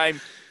proceeded to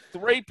name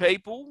 3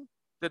 people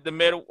that the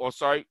medal,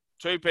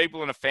 2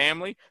 people in a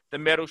family the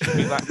medal should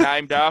be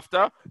named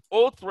after.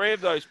 All 3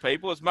 of those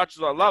people, as much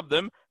as I love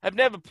them, have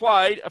never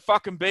played a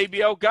fucking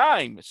BBL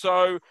game.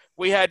 So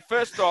we had,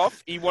 first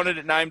off, he wanted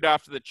it named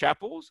after the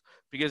Chappells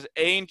because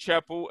Ian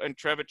Chappell and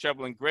Trevor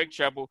Chappell and Greg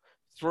Chappell,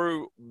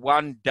 through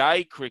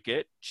one-day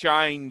cricket,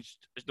 changed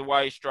the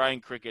way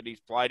Australian cricket is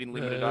played in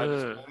limited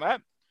overs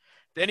format.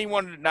 Then he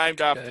wanted it named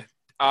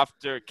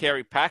after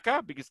Kerry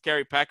Packer because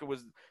Kerry Packer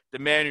was the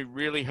man who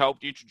really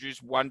helped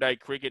introduce one-day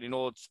cricket in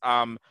all its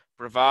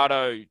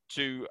bravado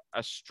to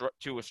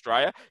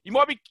Australia. You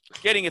might be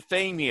getting a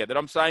theme here that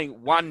I'm saying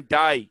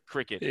one-day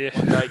cricket.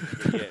 One-day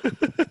cricket,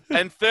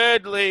 And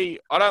thirdly,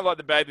 I don't like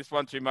to bag this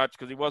one too much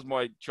because he was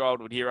my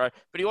childhood hero,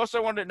 but he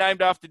also wanted it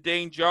named after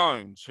Dean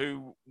Jones,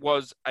 who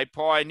was a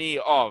pioneer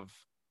of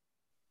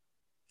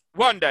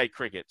one-day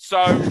cricket.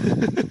 So,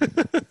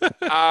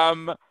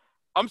 I'm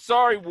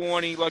sorry,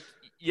 Warnie.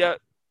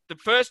 The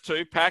first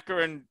 2,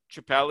 Packer and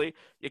Chappelli,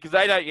 because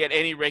they don't get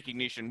any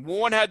recognition.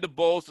 Warne had the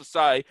balls to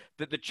say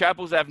that the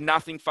Chappells have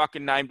nothing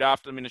fucking named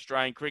after them in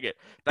Australian cricket.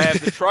 They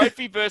have the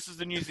trophy versus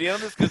the New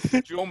Zealanders because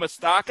Jewel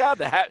Mustaka,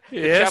 the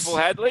Chappell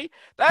Hadley.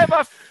 They have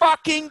a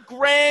fucking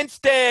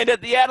grandstand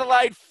at the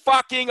Adelaide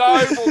fucking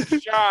Oval,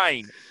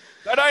 Shane.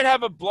 They don't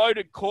have a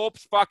bloated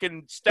corpse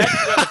fucking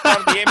statue at the front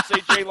of the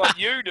MCG like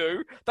you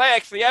do. They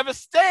actually have a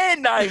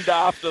stand named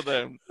after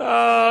them.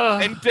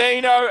 And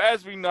Dino,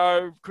 as we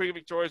know, Cricket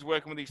Victoria is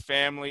working with his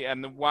family,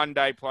 and the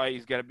one-day play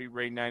is going to be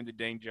renamed the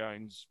Dean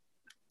Jones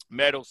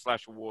Medal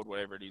 / Award,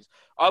 whatever it is.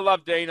 I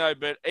love Dino,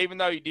 but even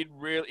though you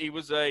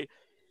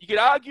could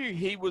argue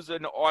he was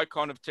an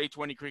icon of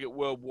T20 cricket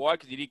worldwide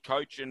because he did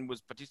coach and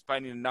was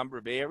participating in a number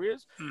of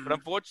areas. Mm-hmm. But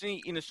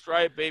unfortunately, in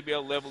Australia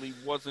BBL level, he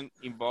wasn't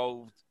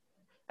involved.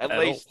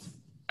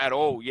 At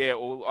all, yeah.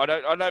 Or I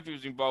don't know if he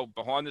was involved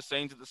behind the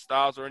scenes at the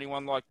Stars or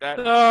anyone like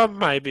that.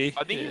 Maybe.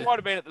 I think he might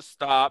have been at the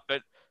start,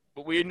 but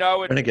we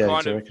know it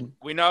Renegades,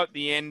 we know at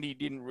the end he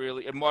didn't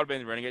really. It might have been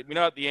the Renegades. We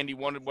know at the end he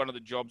wanted one of the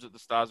jobs at the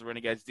Stars. The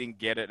Renegades didn't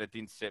get it. It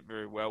didn't set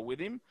very well with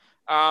him.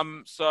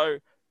 So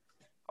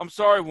I'm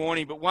sorry,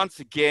 Warnie, but once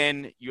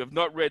again, you have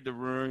not read the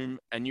room,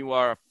 and you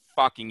are a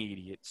fucking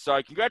idiot.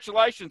 So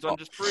congratulations on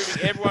just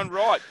proving everyone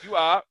right. You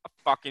are a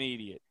fucking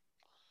idiot.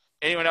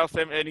 Anyone else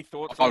have any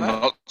thoughts on I'm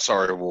that? not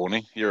sorry,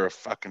 Warney. You're a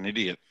fucking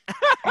idiot.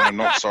 I'm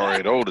not sorry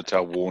at all to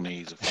tell Warney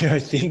he's a fucking I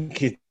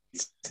think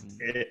it's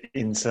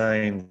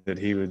insane that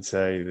he would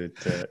say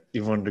that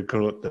he wanted to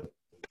call it the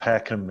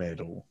Packer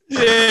medal.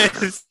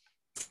 Yes.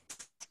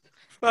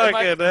 That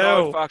Fucking makes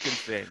hell. no fucking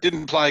sense.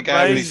 Didn't play a game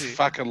in Crazy. his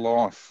fucking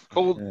life.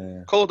 Call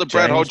Yeah. it the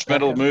Brad James Hodge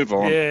medal. Packer. Move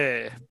on.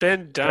 Yeah. Ben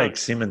Craig Dunk.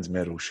 Simmons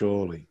medal,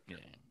 surely. Yeah.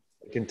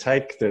 They can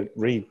take the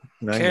rename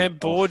Cam it off.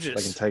 Borges.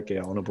 They can take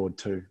our honour board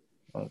too.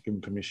 I'll give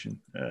them permission.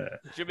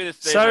 Should be the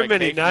Steve So O'Keefe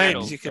many names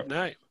medal. you could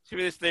name. Should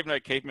be the Stephen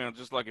O'Keefe medal,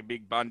 just like a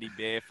big Bundy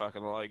Bear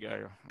fucking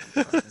logo.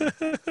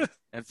 But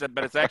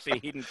it's actually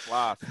a hidden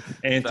class.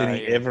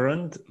 Anthony So, yeah.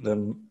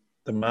 Everand,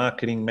 the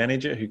marketing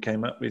manager who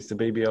came up with the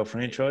BBL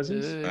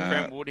franchises.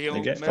 Trent Woodhill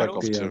They get medal.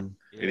 like the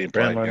He didn't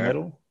play a Brownlow game.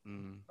 medal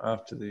Mm.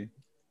 after the.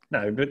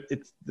 No, but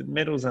it's the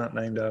medals aren't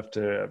named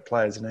after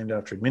players; are named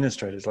after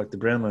administrators, like the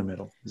Brownlow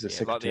medal. Is a Yeah, like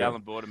secretary. the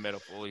Alan Border medal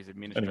for all his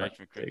administration Anyway,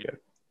 for there you cricket. go.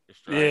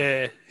 Australia.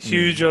 Yeah,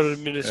 huge on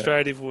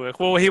administrative work.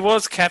 Well, he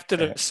was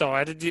captain of the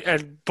side,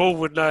 and Bull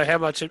would know how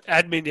much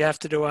admin you have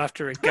to do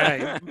after a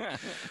game. Yeah,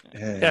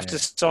 You have to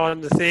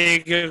sign the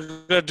thing.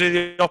 You've got to do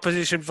the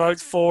opposition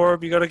votes for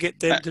him. You've got to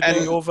get them to And-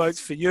 do your votes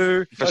for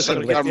you. For I've some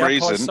got to get the umpire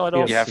reason, side you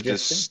off. you have to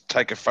Suggestion?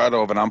 take a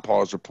photo of an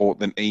umpire's report,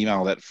 then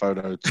email that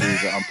photo to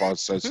the Umpires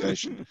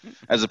Association,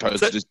 as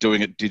opposed to just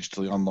doing it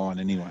digitally online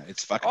anyway.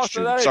 It's fucking Oh, so,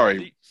 stupid. that,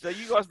 Sorry, so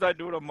you guys don't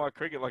do it on my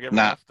cricket like everyone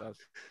Nah. else does?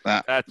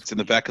 nah, That's it's in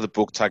the back of the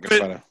book. Take a But-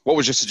 photo. What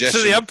was your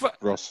suggestion, So the umpire.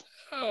 Ross?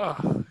 Oh,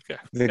 okay.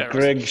 The Go, Ross.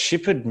 Greg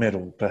Shippard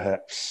medal,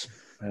 perhaps,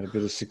 had a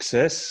bit of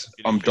success.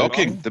 I'm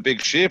docking the big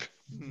ship.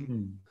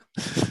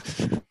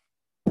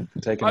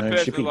 Taking I home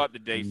personally shipping. like the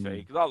DC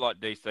because I like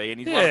DC and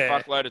he's Yeah. won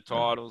a fuckload of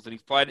titles and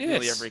he's played at Yes.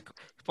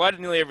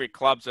 nearly every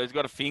club, so he's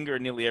got a finger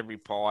in nearly every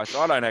pie.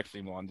 So I don't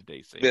actually mind the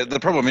DC. The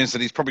problem is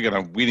that he's probably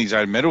going to win his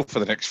own medal for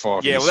the next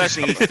 5 Yeah, years. well, that's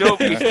he's still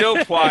he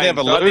playing.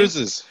 never So I think-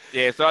 loses.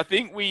 yeah, so I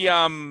think we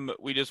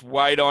just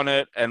wait on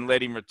it and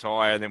let him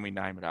retire, and then we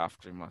name it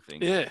after him. I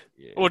think. Yeah.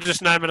 Yeah. Or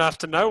just name it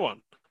after no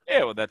one.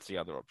 Yeah, well, that's the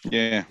other option.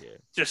 Yeah.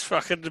 Just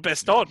fucking the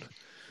best on.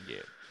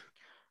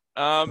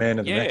 Yeah. Man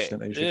of the yeah. match, don't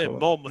they usually Yeah, call it?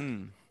 mom.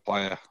 Mm.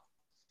 Player.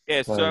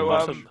 Yeah, Player so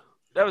of Bottom.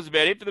 that was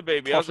about it for the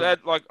BBL.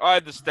 Awesome. I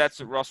had the stats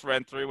that Ross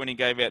ran through when he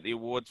gave out the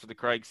awards for the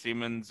Craig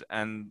Simmons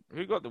and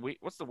who got the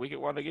what's the wicket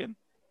one again?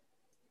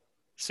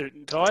 Suit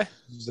and tie.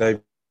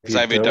 Xavier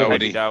Xavier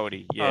Doherty.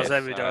 Doherty. Yeah. Oh,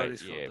 Xavier so,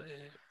 Doherty's yeah.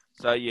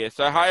 fault, yeah.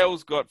 So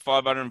Hale's got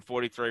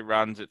 543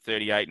 runs at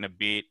 38 and a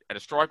bit at a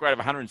strike rate of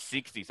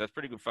 160. So that's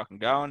pretty good fucking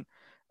going.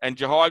 And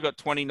Jahai got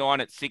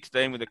 29 at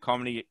 16 with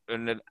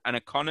an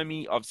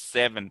economy of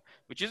 7,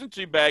 which isn't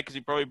too bad because he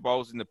probably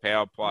bowls in the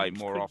power play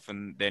more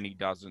often than he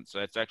doesn't.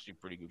 So it's actually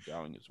pretty good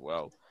going as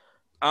well.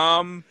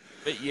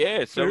 But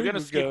yeah, so we're Very going to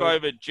good skip going.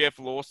 over Jeff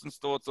Lawson's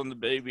thoughts on the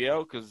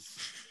BBL because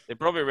they're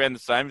probably around the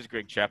same as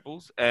Greg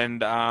Chappell's.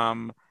 And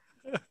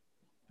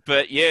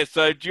but yeah,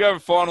 so do you have a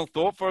final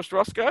thought for us,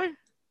 Roscoe?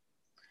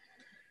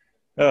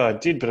 Oh, I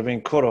did, but I've been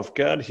caught off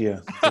guard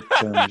here.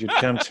 That, you'd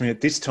come to me at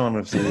this time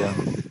of the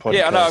podcast.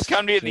 Yeah, I know. I've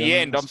come to you at the Yeah.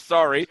 end. I'm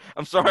sorry.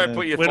 I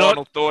put your We're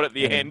final thought at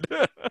the Yeah. end.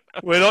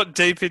 We're not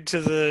deep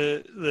into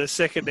the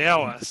second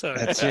hour, so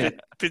That's it's a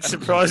bit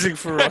surprising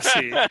for us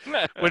here.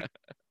 We're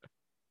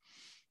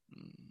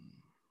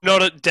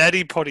not at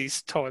daddy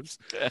potties times,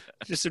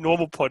 just a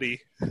normal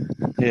potty.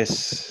 Yes,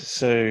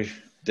 so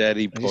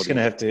Daddy I'm just Potty. going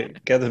to have to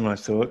gather my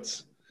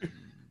thoughts.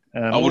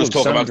 We'll just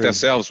talk amongst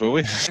ourselves, will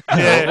we?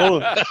 Yeah. all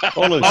of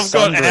I've got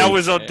Sunbury-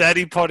 hours on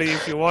daddy potty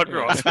if you want,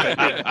 Ross. But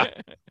yeah.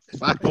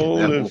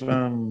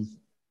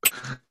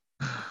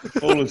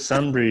 all of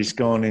Sunbury's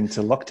gone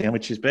into lockdown,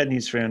 which is bad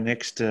news for our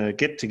next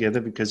get together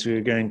because we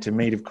were going to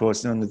meet, of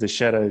course, under the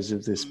shadows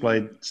of the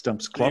Splayed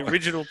Stumps The clock.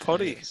 original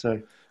potty.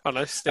 So, I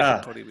know,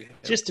 second potty we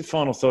have. just a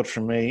final thought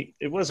from me.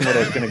 It wasn't what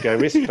I was going to go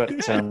with, but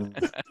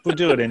we'll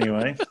do it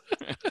anyway.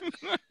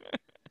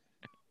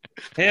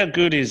 How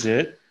good is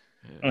it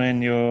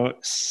when you're a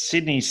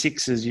Sydney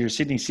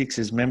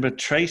Sixers member,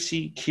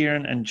 Tracy,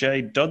 Kieran, and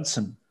Jay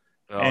Dodson?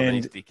 Oh, And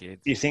these dickheads.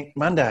 You think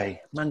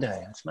Monday.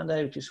 It's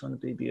Monday. We just won a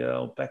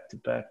BBL back to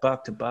back,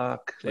 bark to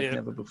bark, like Yeah.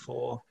 never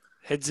before.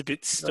 Head's a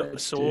bit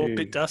Let's sore, a do-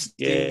 bit dusty.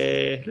 Yeah,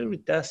 a little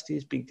bit dusty.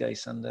 It's big day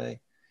Sunday.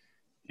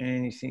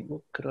 And you think,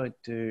 what could I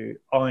do?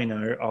 I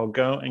know. I'll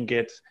go and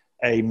get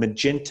a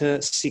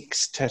magenta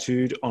 6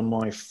 tattooed on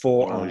my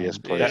forearm. Oh, yes,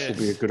 please. That would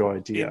be a good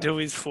idea. Into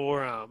his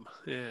forearm,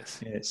 yes.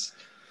 Yes.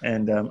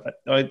 And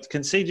I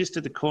can see just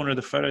at the corner of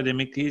the photo there,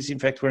 Mick, he is in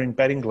fact wearing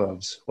batting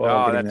gloves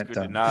while Oh, getting that's that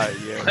good to done. know.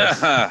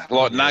 Yeah.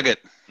 Like Nugget.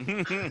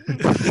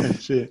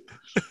 Shit.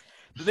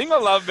 The thing I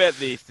love about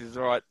this is,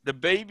 right, the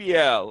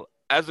BBL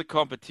as a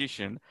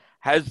competition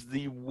has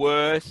the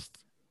worst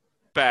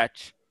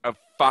batch of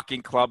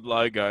fucking club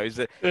logos.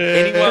 That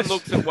anyone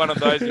looks at one of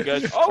those and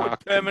goes, "I would Fucking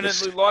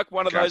permanently like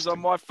one of those on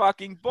my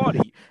fucking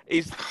body,"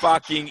 is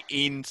fucking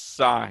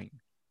insane.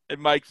 It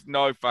makes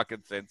no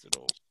fucking sense at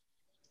all.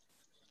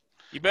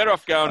 You're better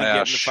off going and They are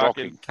getting the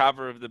fucking shocking.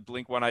 cover of the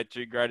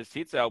Blink-182 Greatest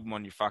Hits album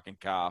on your fucking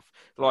calf.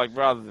 Like,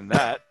 rather than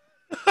that.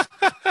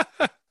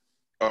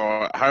 All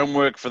right,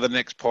 homework for the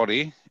next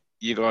potty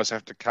you guys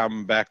have to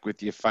come back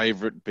with your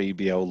favourite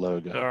BBL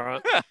logo. All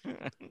right. We'll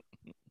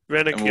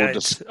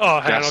Renegades. Hang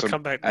on, I'll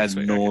come back next ad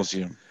week.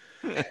 nauseum.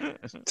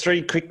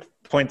 3 quick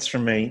points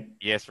from me.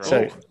 Yes, right.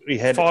 So we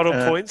had Final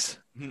points.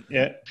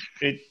 Yeah,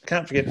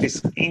 can't forget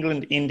this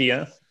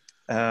England-India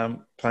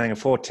playing a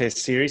 4-test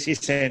series.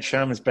 Ishant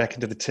Sharma's back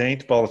into the team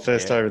to bowl the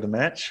first over of the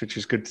match, which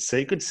was good to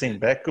see. Good to see him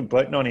back. Good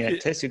bloke. 98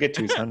 tests. He'll get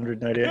to his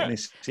 100, no doubt, in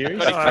this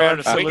series.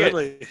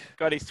 Absolutely.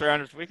 Got his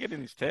 300th wicket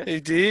in his test.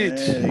 He did.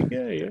 There you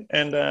go. Yeah.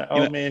 And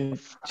old man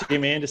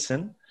Jim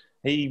Anderson,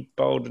 he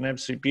bowled an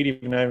absolute beauty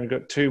of an over and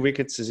got 2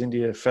 wickets as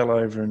India fell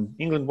over and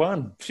England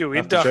won. A few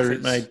After Joe inductors.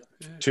 Root made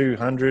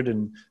 200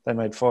 and they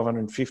made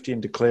 550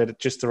 and declared it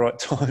just the right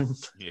time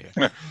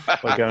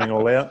by going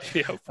all out.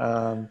 Yep.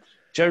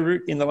 Joe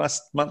Root in the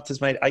last month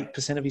has made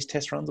 8% of his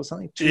test runs or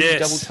something. 2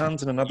 double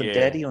tons and another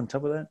daddy on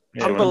top of that.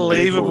 Yeah,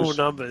 unbelievable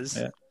numbers.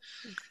 Yeah.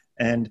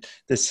 And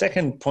the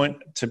second point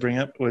to bring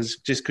up was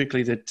just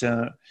quickly that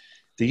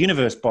the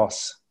Universe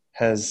Boss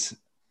has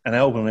an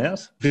album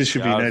out. This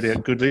should be no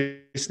doubt good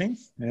listening.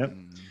 Yeah.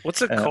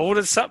 What's it called?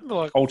 It's something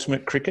like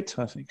Ultimate Cricket,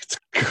 I think it's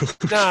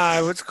called.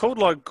 No, it's called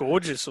like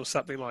Gorgeous or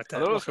something like that.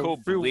 I thought it was like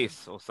called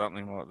Bliss or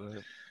something like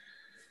that.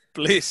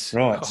 Bliss.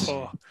 Right.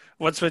 Oh,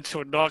 once went to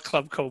a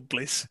nightclub called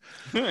Bliss.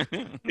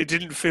 It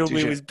didn't fill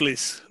me with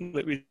bliss.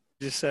 Let me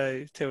just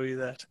tell you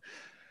that.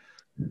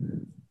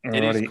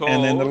 It is called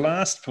and then the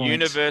last point.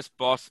 Universe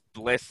Boss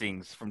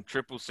Blessings from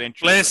Triple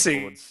Century.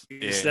 Blessings.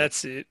 Yeah.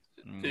 That's it.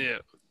 Yeah.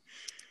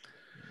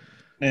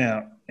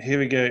 Now, here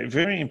we go.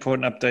 Very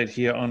important update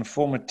here on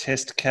former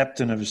Test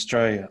captain of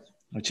Australia,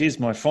 which is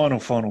my final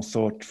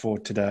thought for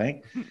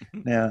today.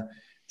 Now,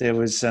 there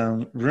was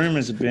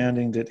rumours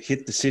abounding that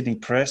hit the Sydney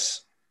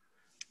press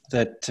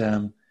that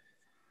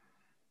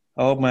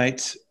old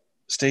mate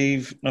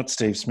not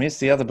Steve Smith,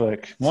 the other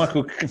bloke,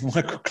 Michael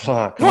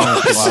Clark.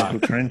 Michael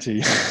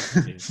Parenti.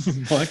 Steve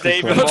Smith,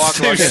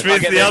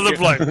 the other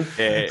bloke.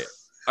 Yeah.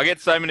 I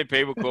get so many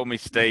people call me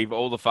Steve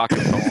all the fucking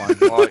time.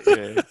 Like,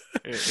 yeah.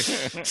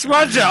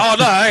 Smudger. Oh,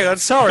 no, hang on.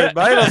 Sorry, mate.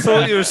 I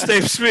thought you were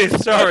Steve Smith.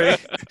 Sorry.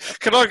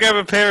 Can I grab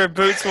a pair of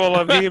boots while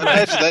I'm here, mate?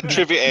 Imagine that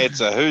trivia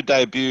answer. Who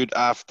debuted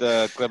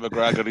after Glenn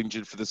McGrath got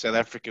injured for the South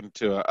African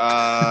tour?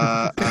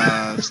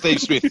 Steve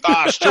Smith.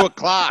 Stuart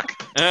Clark.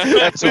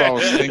 That's who I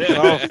was thinking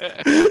of.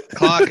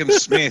 Clark and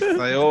Smith.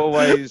 They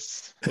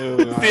always...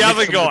 the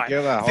other guy.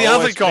 The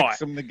other guy. Mix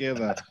them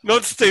together.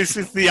 Not Steve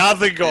Smith, the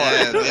other guy.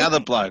 Yeah, the other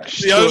bloke.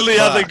 The only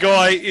other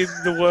guy in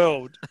the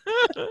world.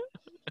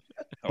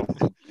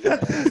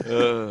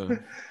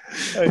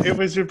 It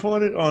was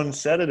reported on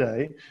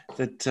Saturday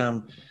that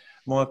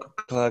Michael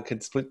Clark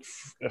had split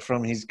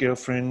from his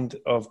girlfriend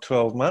of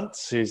 12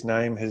 months, whose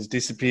name has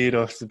disappeared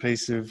off the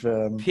piece of...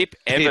 Pip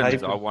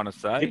Evans, I want to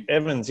say. Pip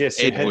Evans, yes.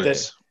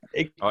 Edwards.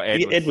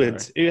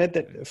 Edwards, who had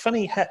that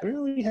funny hat.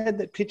 Remember he had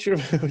that picture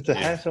of her with the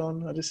hat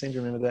on? I just seem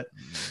to remember that.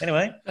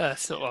 Anyway.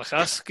 It's not like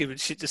us giving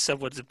shit to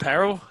someone's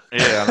apparel.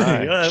 Yeah,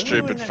 I know.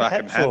 Stupid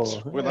fucking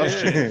hats. We love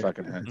stupid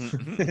fucking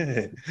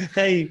hats.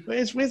 Hey,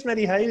 where's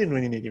Matty Hayden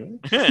when you need him?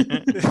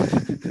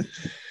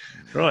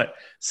 Right.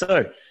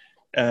 So,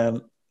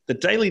 the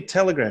Daily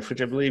Telegraph,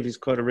 which I believe is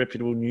quite a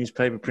reputable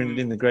newspaper printed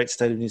in the great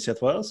state of New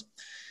South Wales,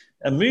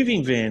 a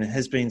moving van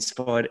has been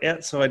spied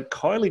outside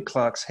Kylie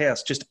Clark's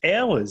house just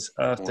hours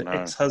after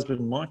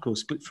ex-husband Michael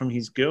split from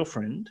his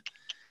girlfriend.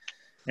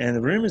 And the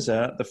rumours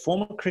are the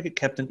former cricket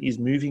captain is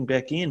moving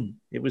back in.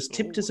 It was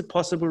tipped as a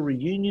possible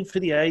reunion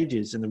for the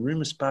ages, and the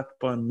rumour sparked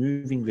by a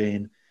moving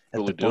van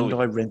at the Bondi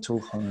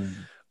rental home.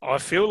 I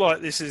feel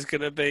like this is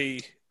going to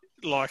be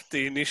like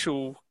the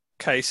initial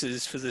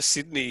cases for the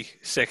Sydney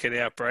second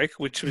outbreak,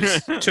 which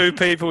was 2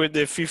 people in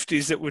their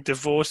 50s that were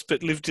divorced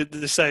but lived in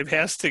the same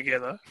house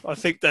together. I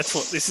think that's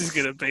what this is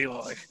going to be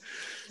like.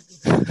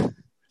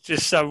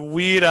 Just some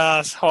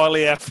weird-ass,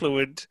 highly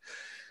affluent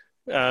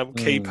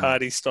key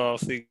party style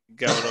thing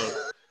going on.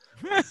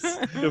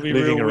 It'll be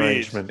Living real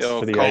arrangements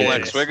weird. for the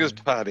Colac 80s. Swingers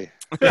party.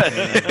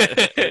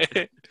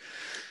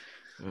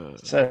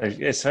 So,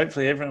 yes,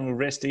 hopefully everyone will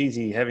rest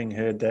easy having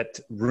heard that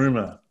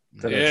rumour.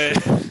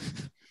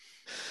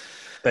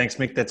 Thanks,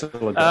 Mick. That's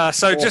all I got.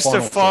 So just a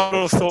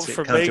final thought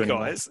from me, Can't do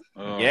guys.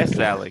 Yes,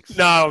 Alex.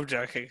 No, I'm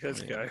joking.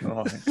 Let's go.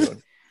 Oh, thank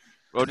God.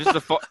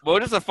 Well,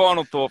 just a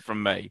final thought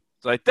from me.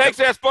 So thanks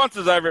to our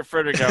sponsors over at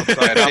Frederick Allen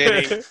Sock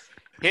Company.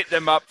 Hit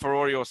them up for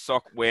all your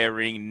sock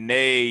wearing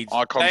needs.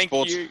 Icon Thank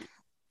Sports. you.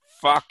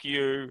 Fuck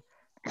you.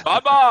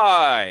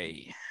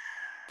 Bye-bye.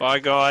 Bye,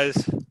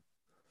 guys.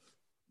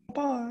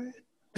 Bye.